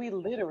 I mean, we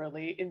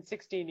literally in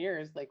 16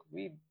 years, like,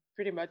 we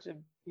pretty much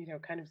have,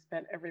 kind of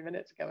spent every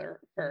minute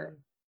together for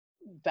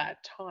Mm.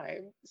 that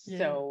time. Yeah.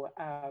 So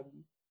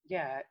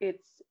yeah,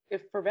 it's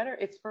for better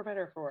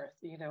for us.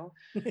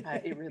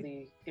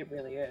 It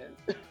really is.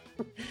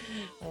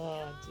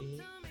 Oh dear.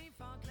 To me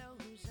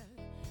foreclosure.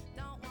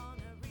 Don't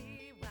wanna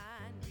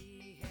rewind,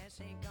 rehash,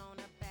 ain't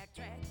gonna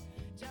backtrack.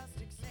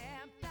 Just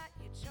accept that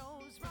you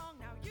chose wrong.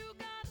 Now you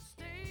gotta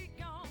stay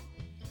gone.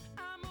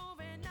 I'm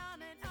moving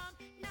on and on,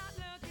 not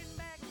looking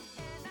back,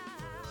 and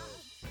I'm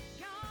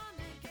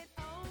gonna get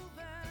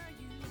over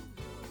you.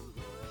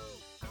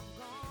 I'm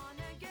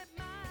gonna get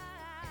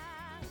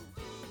mine.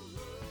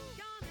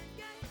 Gonna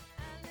get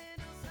a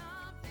little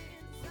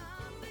something,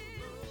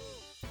 something.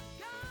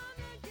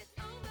 Gonna get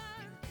over,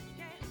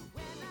 yeah,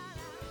 when I'm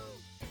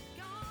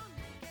gonna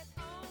get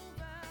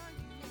over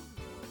you.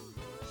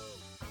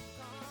 I'm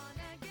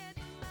gonna get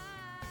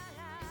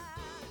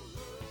mine.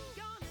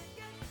 Gonna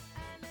get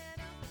a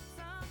little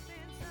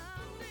something,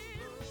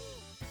 something.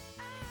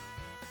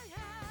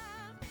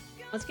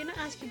 I was going to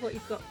ask you what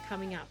you've got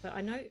coming up, but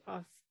I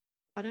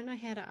don't know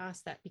how to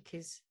ask that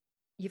because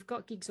you've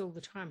got gigs all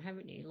the time,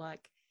 haven't you?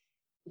 Like,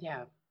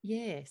 Yeah.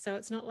 yeah. So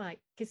it's not like,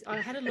 because I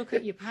had a look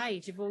at your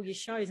page of all your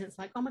shows and it's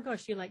like, oh my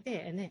gosh, you're like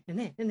there and there and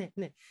there and there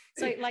and there.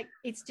 So like,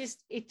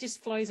 it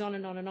just flows on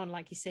and on and on.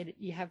 Like you said,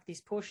 you have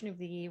this portion of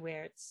the year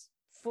where it's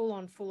full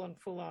on, full on,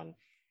 full on.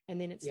 And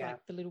then it's Yeah.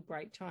 like the little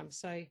break time.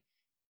 So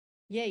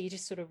yeah, you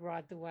just sort of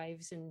ride the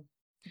waves and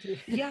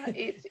Yeah,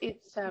 it's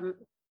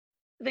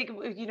like,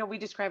 we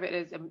describe it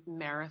as a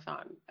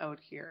marathon out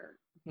here,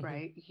 Mhm.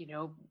 right?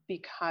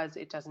 Because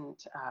it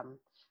doesn't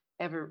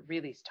ever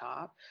really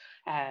stop,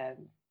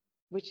 um,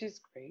 which is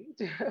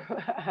great.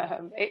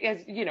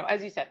 As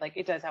you said, like,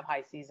 it does have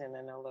high season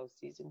and a low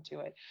season to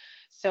it.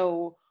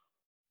 So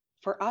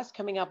for us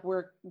coming up,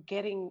 we're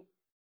getting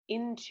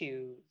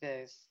into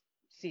this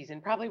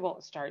season. Probably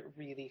won't start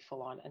really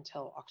full on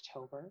until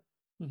October.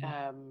 Mhm.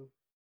 Um,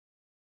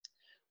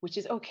 which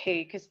is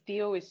okay because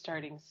Theo is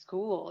starting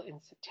school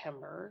in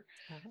September.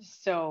 Oh.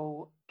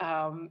 So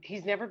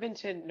he's never been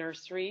to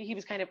nursery. He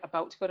was kind of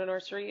about to go to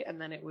nursery, and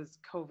then it was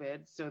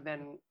COVID. So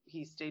then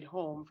he stayed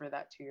home for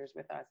that 2 years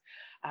with us,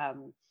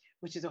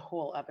 which is a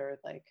whole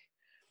other, like,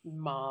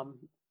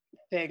 mom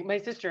thing. My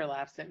sister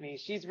laughs at me.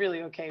 She's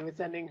really okay with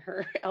sending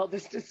her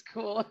eldest to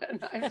school,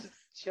 and I'm just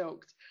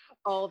choked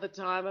all the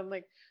time. I'm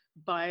like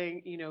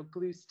buying,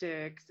 glue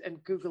sticks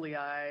and googly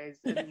eyes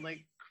and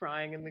like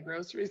crying in the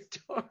grocery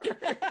store,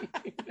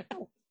 you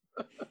know,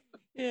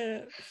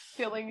 Yeah.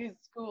 filling his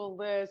school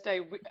list.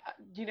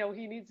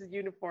 He needs a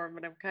uniform,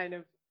 and I'm kind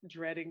of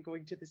dreading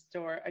going to the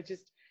store.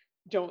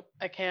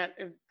 I can't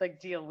like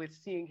deal with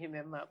seeing him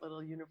in that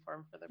little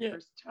uniform for the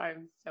first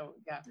time. So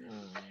yeah.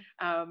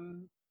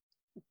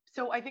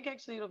 So I think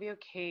actually it'll be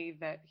okay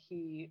that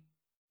he,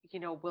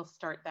 we'll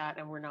start that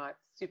and we're not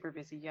super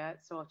busy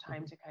yet. So I'll have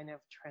time to kind of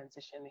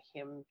transition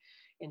him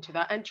into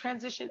that and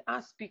transition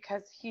us,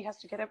 because he has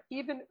to get up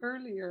even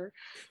earlier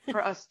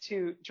for us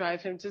to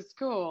drive him to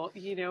school,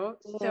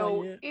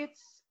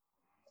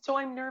 so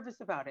I'm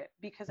nervous about it,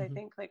 because I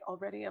think like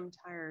already I'm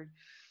tired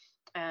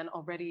and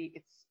already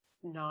it's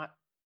not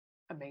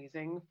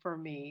amazing for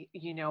me.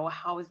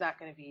 How is that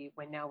going to be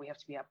when now we have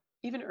to be up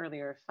even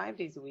earlier, 5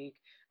 days a week,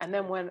 and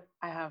then when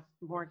I have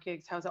more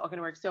gigs, how's it all going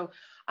to work? So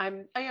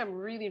I am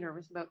really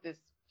nervous about this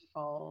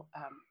fall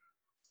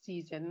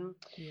season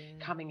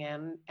coming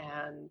in,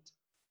 and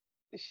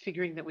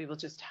figuring that we will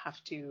just have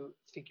to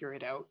figure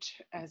it out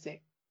as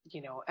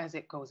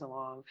it goes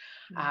along.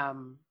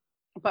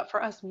 But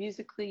for us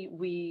musically,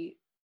 we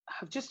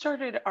have just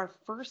started our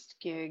first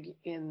gig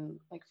in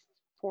like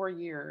 4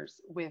 years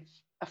with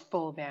a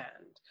full band.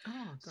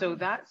 So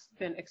that's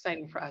been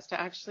exciting for us to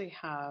actually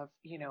have,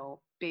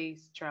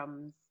 bass,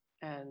 drums,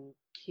 and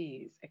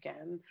keys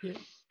again.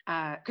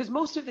 Because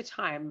most of the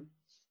time,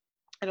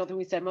 I don't think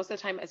we said, most of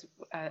the time as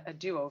a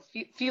duo,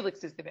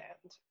 Felix is the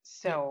band.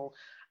 So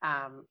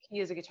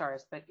he is a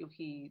guitarist, but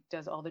he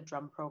does all the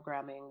drum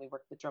programming. We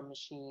work the drum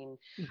machine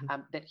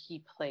that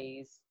he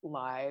plays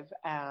live,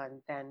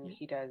 and then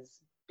he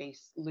does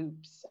bass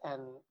loops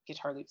and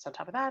guitar loops on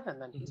top of that,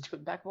 and then he's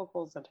doing back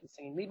vocals, sometimes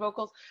singing lead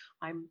vocals.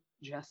 I'm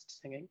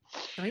just singing.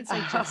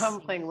 I'm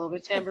playing a little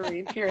bit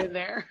tambourine here and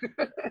there.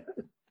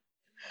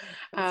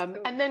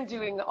 And then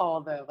doing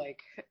all the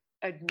like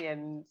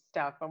admin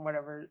stuff on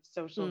whatever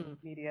social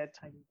media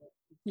tiny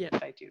bit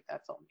that I do.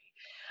 That's all me.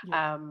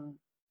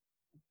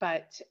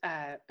 But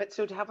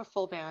so to have a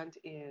full band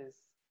is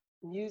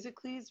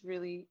musically is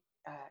really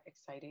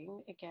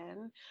exciting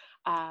again.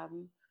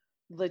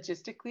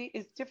 Logistically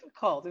is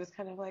difficult. It was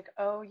kind of like,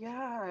 oh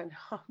yeah, and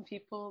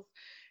people's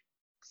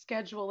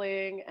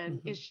scheduling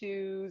and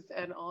issues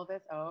and all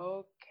this.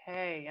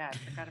 Okay, yes,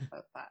 I forgot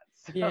about that.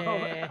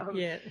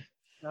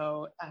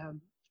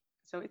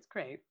 So it's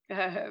great.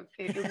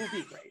 It will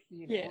be great,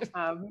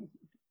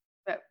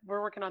 But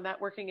we're working on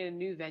that, working in a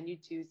new venue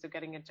too. So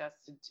getting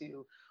adjusted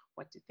to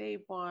what do they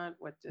want?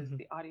 What does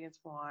the audience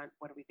want?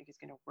 What do we think is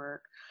going to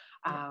work?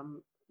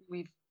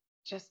 We've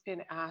just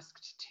been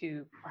asked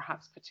to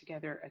perhaps put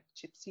together a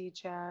gypsy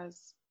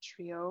jazz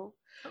trio,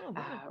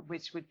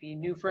 which would be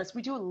new for us.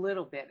 We do a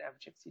little bit of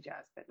gypsy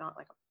jazz, but not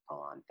like a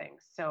full-on thing.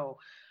 So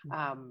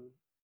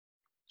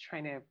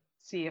trying to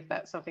see if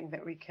that's something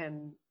that we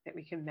can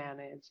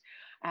manage.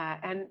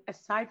 And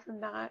aside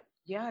from that,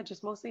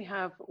 just mostly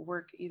have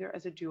work either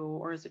as a duo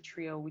or as a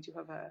trio. We do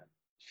have a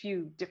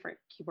few different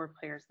keyboard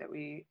players that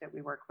we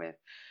work with.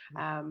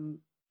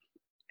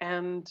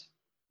 And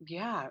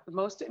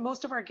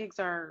most of our gigs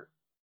are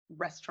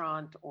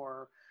restaurant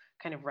or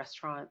kind of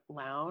restaurant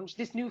lounge.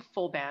 This new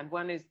full band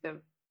one is the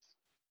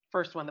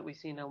first one that we've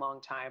seen in a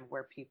long time,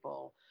 where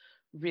people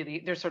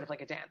really, there's sort of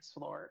like a dance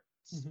floor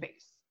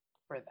space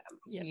for them,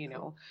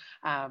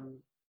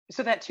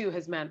 so that too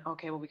has meant,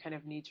 okay, well, we kind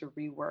of need to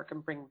rework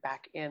and bring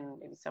back in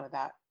maybe some of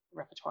that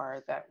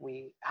repertoire that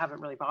we haven't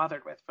really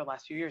bothered with for the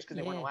last few years because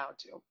they weren't allowed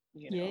to,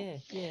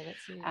 that's it.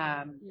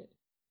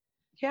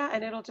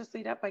 And it'll just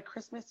lead up by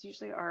Christmas.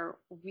 Usually our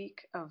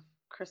week of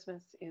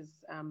Christmas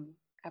is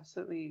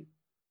absolutely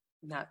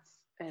nuts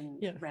and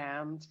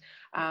rammed,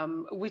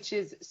 which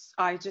is,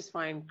 I just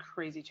find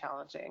crazy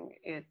challenging.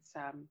 It's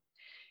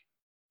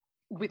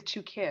with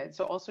 2 kids,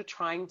 so also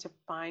trying to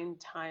find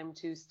time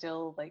to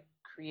still like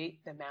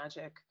create the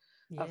magic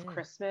of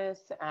Christmas,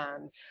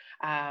 and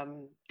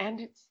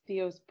it's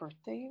Theo's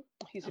birthday.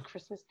 He's a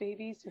Christmas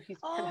baby, so he's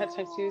kind of had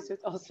time too. So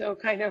it's also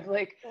kind of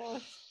like,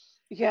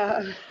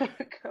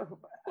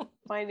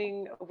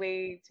 finding a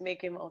way to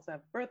make him also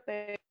have a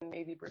birthday and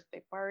maybe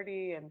birthday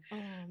party,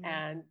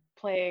 and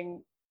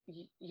playing.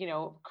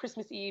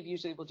 Christmas Eve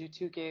usually we'll do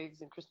 2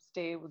 gigs, and Christmas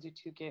Day we'll do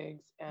 2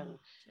 gigs, and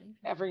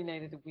every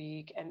night of the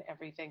week and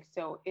everything.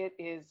 So it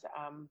is,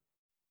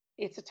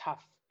 it's a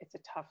tough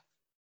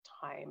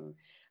time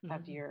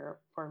of year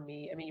for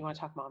me. I mean, you want to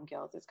talk mom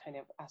guilt, it's kind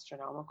of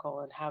astronomical,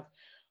 and have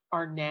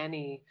our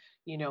nanny,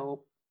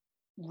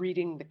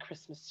 reading the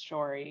Christmas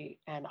story.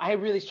 And I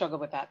really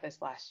struggled with that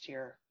this last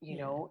year,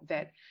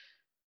 that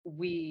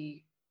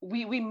we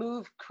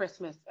move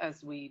Christmas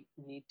as we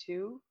need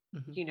to,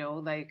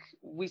 like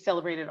we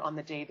celebrated on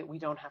the day that we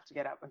don't have to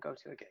get up and go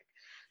to a gig.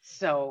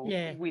 So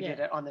we did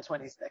it on the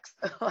 26th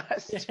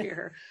last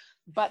year.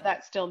 But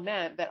that still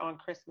meant that on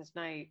Christmas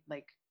night,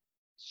 like,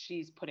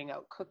 she's putting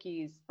out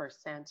cookies for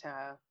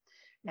Santa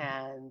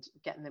and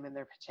getting them in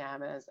their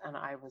pajamas. And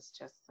I was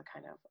just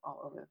kind of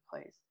all over the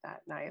place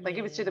that night. Like,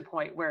 it was to the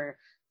point where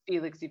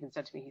Felix even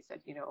said to me, he said,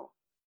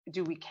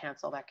 do we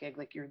cancel that gig?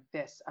 Like, you're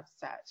this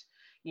upset,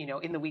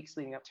 in the weeks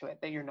leading up to it,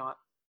 that you're not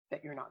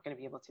going to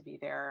be able to be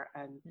there.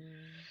 And,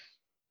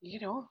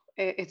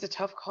 it's a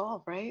tough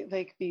call, right?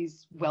 Like,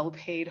 these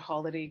well-paid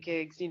holiday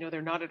gigs,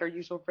 they're not at our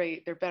usual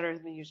rate. They're better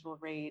than the usual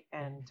rate.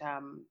 And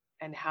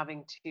and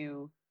having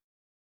to,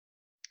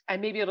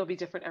 and maybe it'll be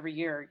different every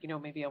year,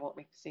 maybe I won't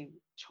make the same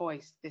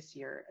choice this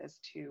year as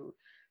to,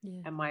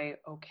 am I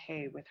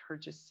okay with her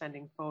just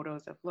sending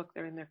photos of, look,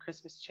 they're in their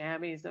Christmas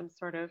jammies. I'm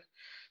sort of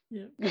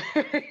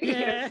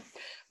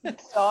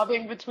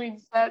sobbing between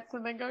sets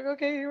and then going,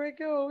 okay, here I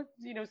go,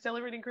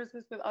 celebrating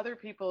Christmas with other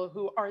people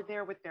who are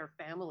there with their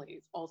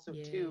families also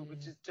too,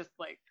 which is just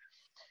like,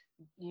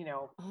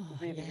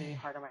 really, really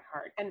hard on my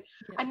heart. And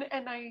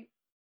I,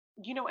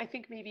 I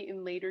think maybe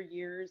in later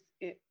years,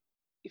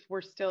 if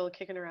we're still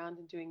kicking around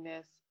and doing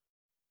this,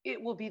 it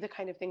will be the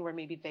kind of thing where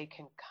maybe they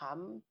can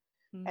come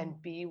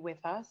and be with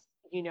us,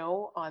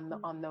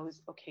 on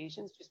those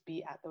occasions, just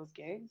be at those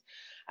gigs.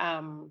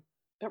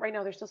 But right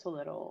now they're still so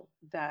little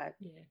that,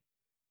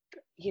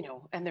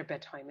 and their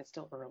bedtime is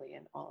still early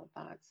and all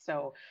of that.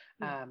 So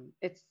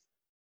it's,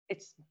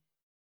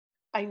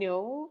 I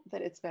know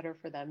that it's better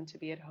for them to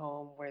be at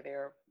home where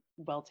they're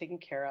well taken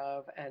care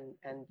of,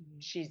 and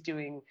she's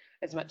doing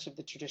as much of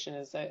the tradition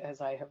as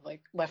I have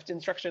like left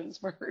instructions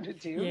for her to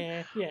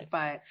do.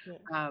 But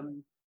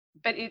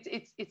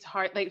it's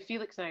hard. Like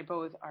Felix and I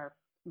both are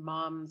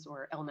moms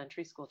or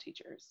elementary school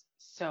teachers,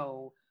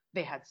 so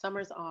they had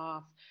summers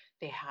off,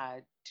 they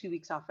had 2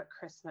 weeks off at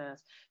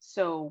Christmas,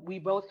 so we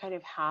both kind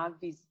of have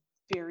these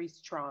very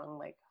strong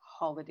like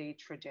holiday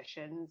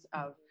traditions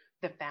of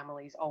the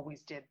families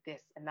always did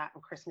this and that,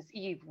 and Christmas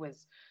Eve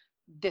was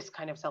this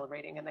kind of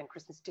celebrating, and then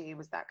Christmas Day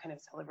was that kind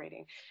of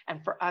celebrating,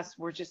 and for us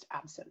we're just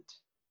absent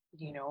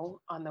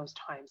on those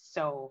times.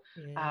 So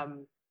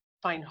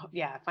find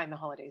the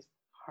holidays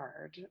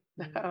hard.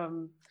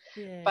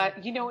 But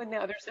in the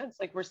other sense,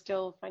 like we're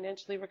still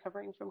financially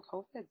recovering from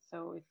COVID,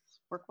 so it's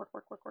work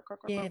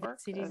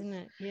that's it, isn't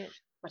it?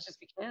 Much as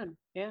we can.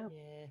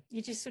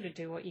 You just sort of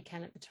do what you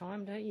can at the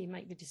time, don't you?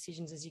 Make the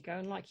decisions as you go,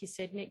 and like you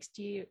said, next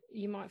year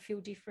you might feel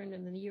different,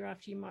 and then the year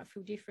after you might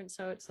feel different,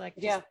 so it's like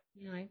just,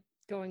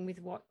 going with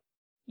what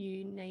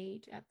you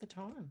need at the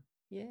time.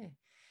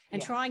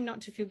 And trying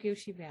not to feel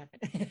guilty about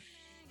it.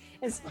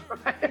 You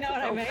know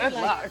what I mean? Good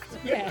luck.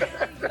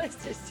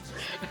 Let's just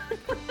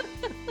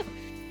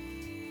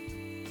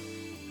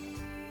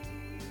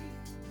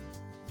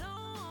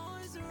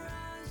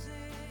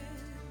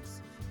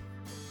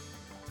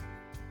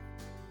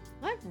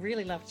I've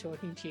really loved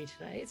talking to you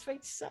today. It's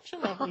been such a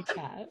lovely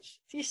chat.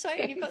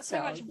 You've got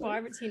so much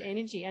vibrancy and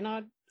energy, and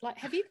I'd like,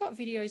 have you got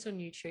videos on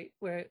YouTube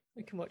where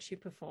we can watch you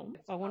perform?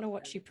 I want to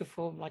watch you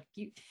perform. Like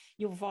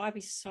your vibe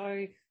is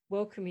so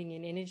welcoming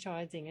and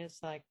energizing.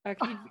 It's like,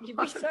 okay, you'd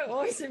be so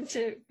awesome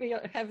to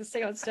have a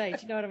see on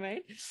stage. You know what I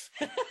mean?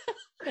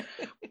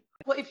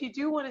 Well, if you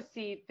do want to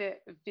see the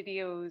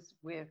videos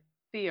with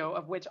Theo,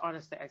 of which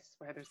honestly I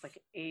swear there's like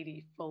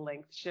 80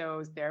 full-length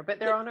shows there, but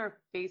they're on our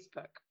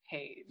Facebook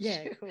page.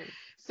 Cool.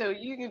 So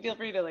you can feel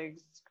free to like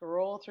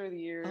scroll through the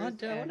years. I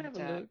don't have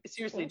a look.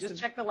 Seriously, just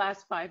check the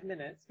last 5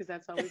 minutes, because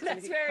that's always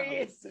that's where he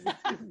is.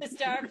 The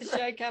star of the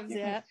show comes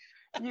out.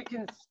 You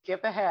can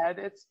skip ahead.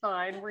 It's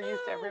fine. We're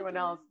used to everyone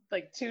else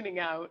like tuning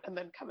out and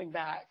then coming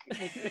back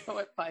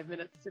at 5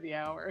 minutes to the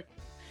hour.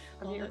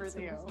 I'm here for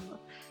Theo. Awesome.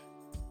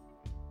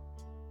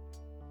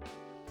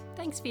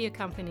 Thanks for your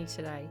company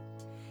today.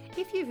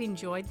 If you've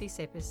enjoyed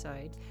this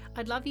episode,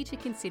 I'd love you to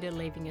consider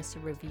leaving us a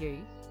review,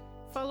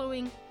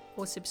 following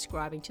or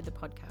subscribing to the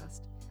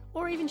podcast,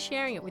 or even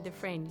sharing it with a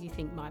friend you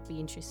think might be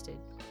interested.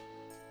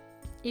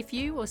 If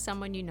you or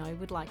someone you know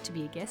would like to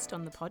be a guest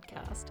on the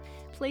podcast,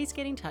 please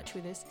get in touch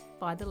with us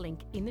via the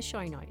link in the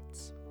show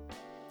notes.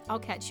 I'll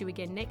catch you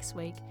again next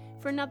week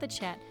for another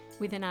chat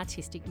with an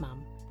artistic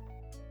mum.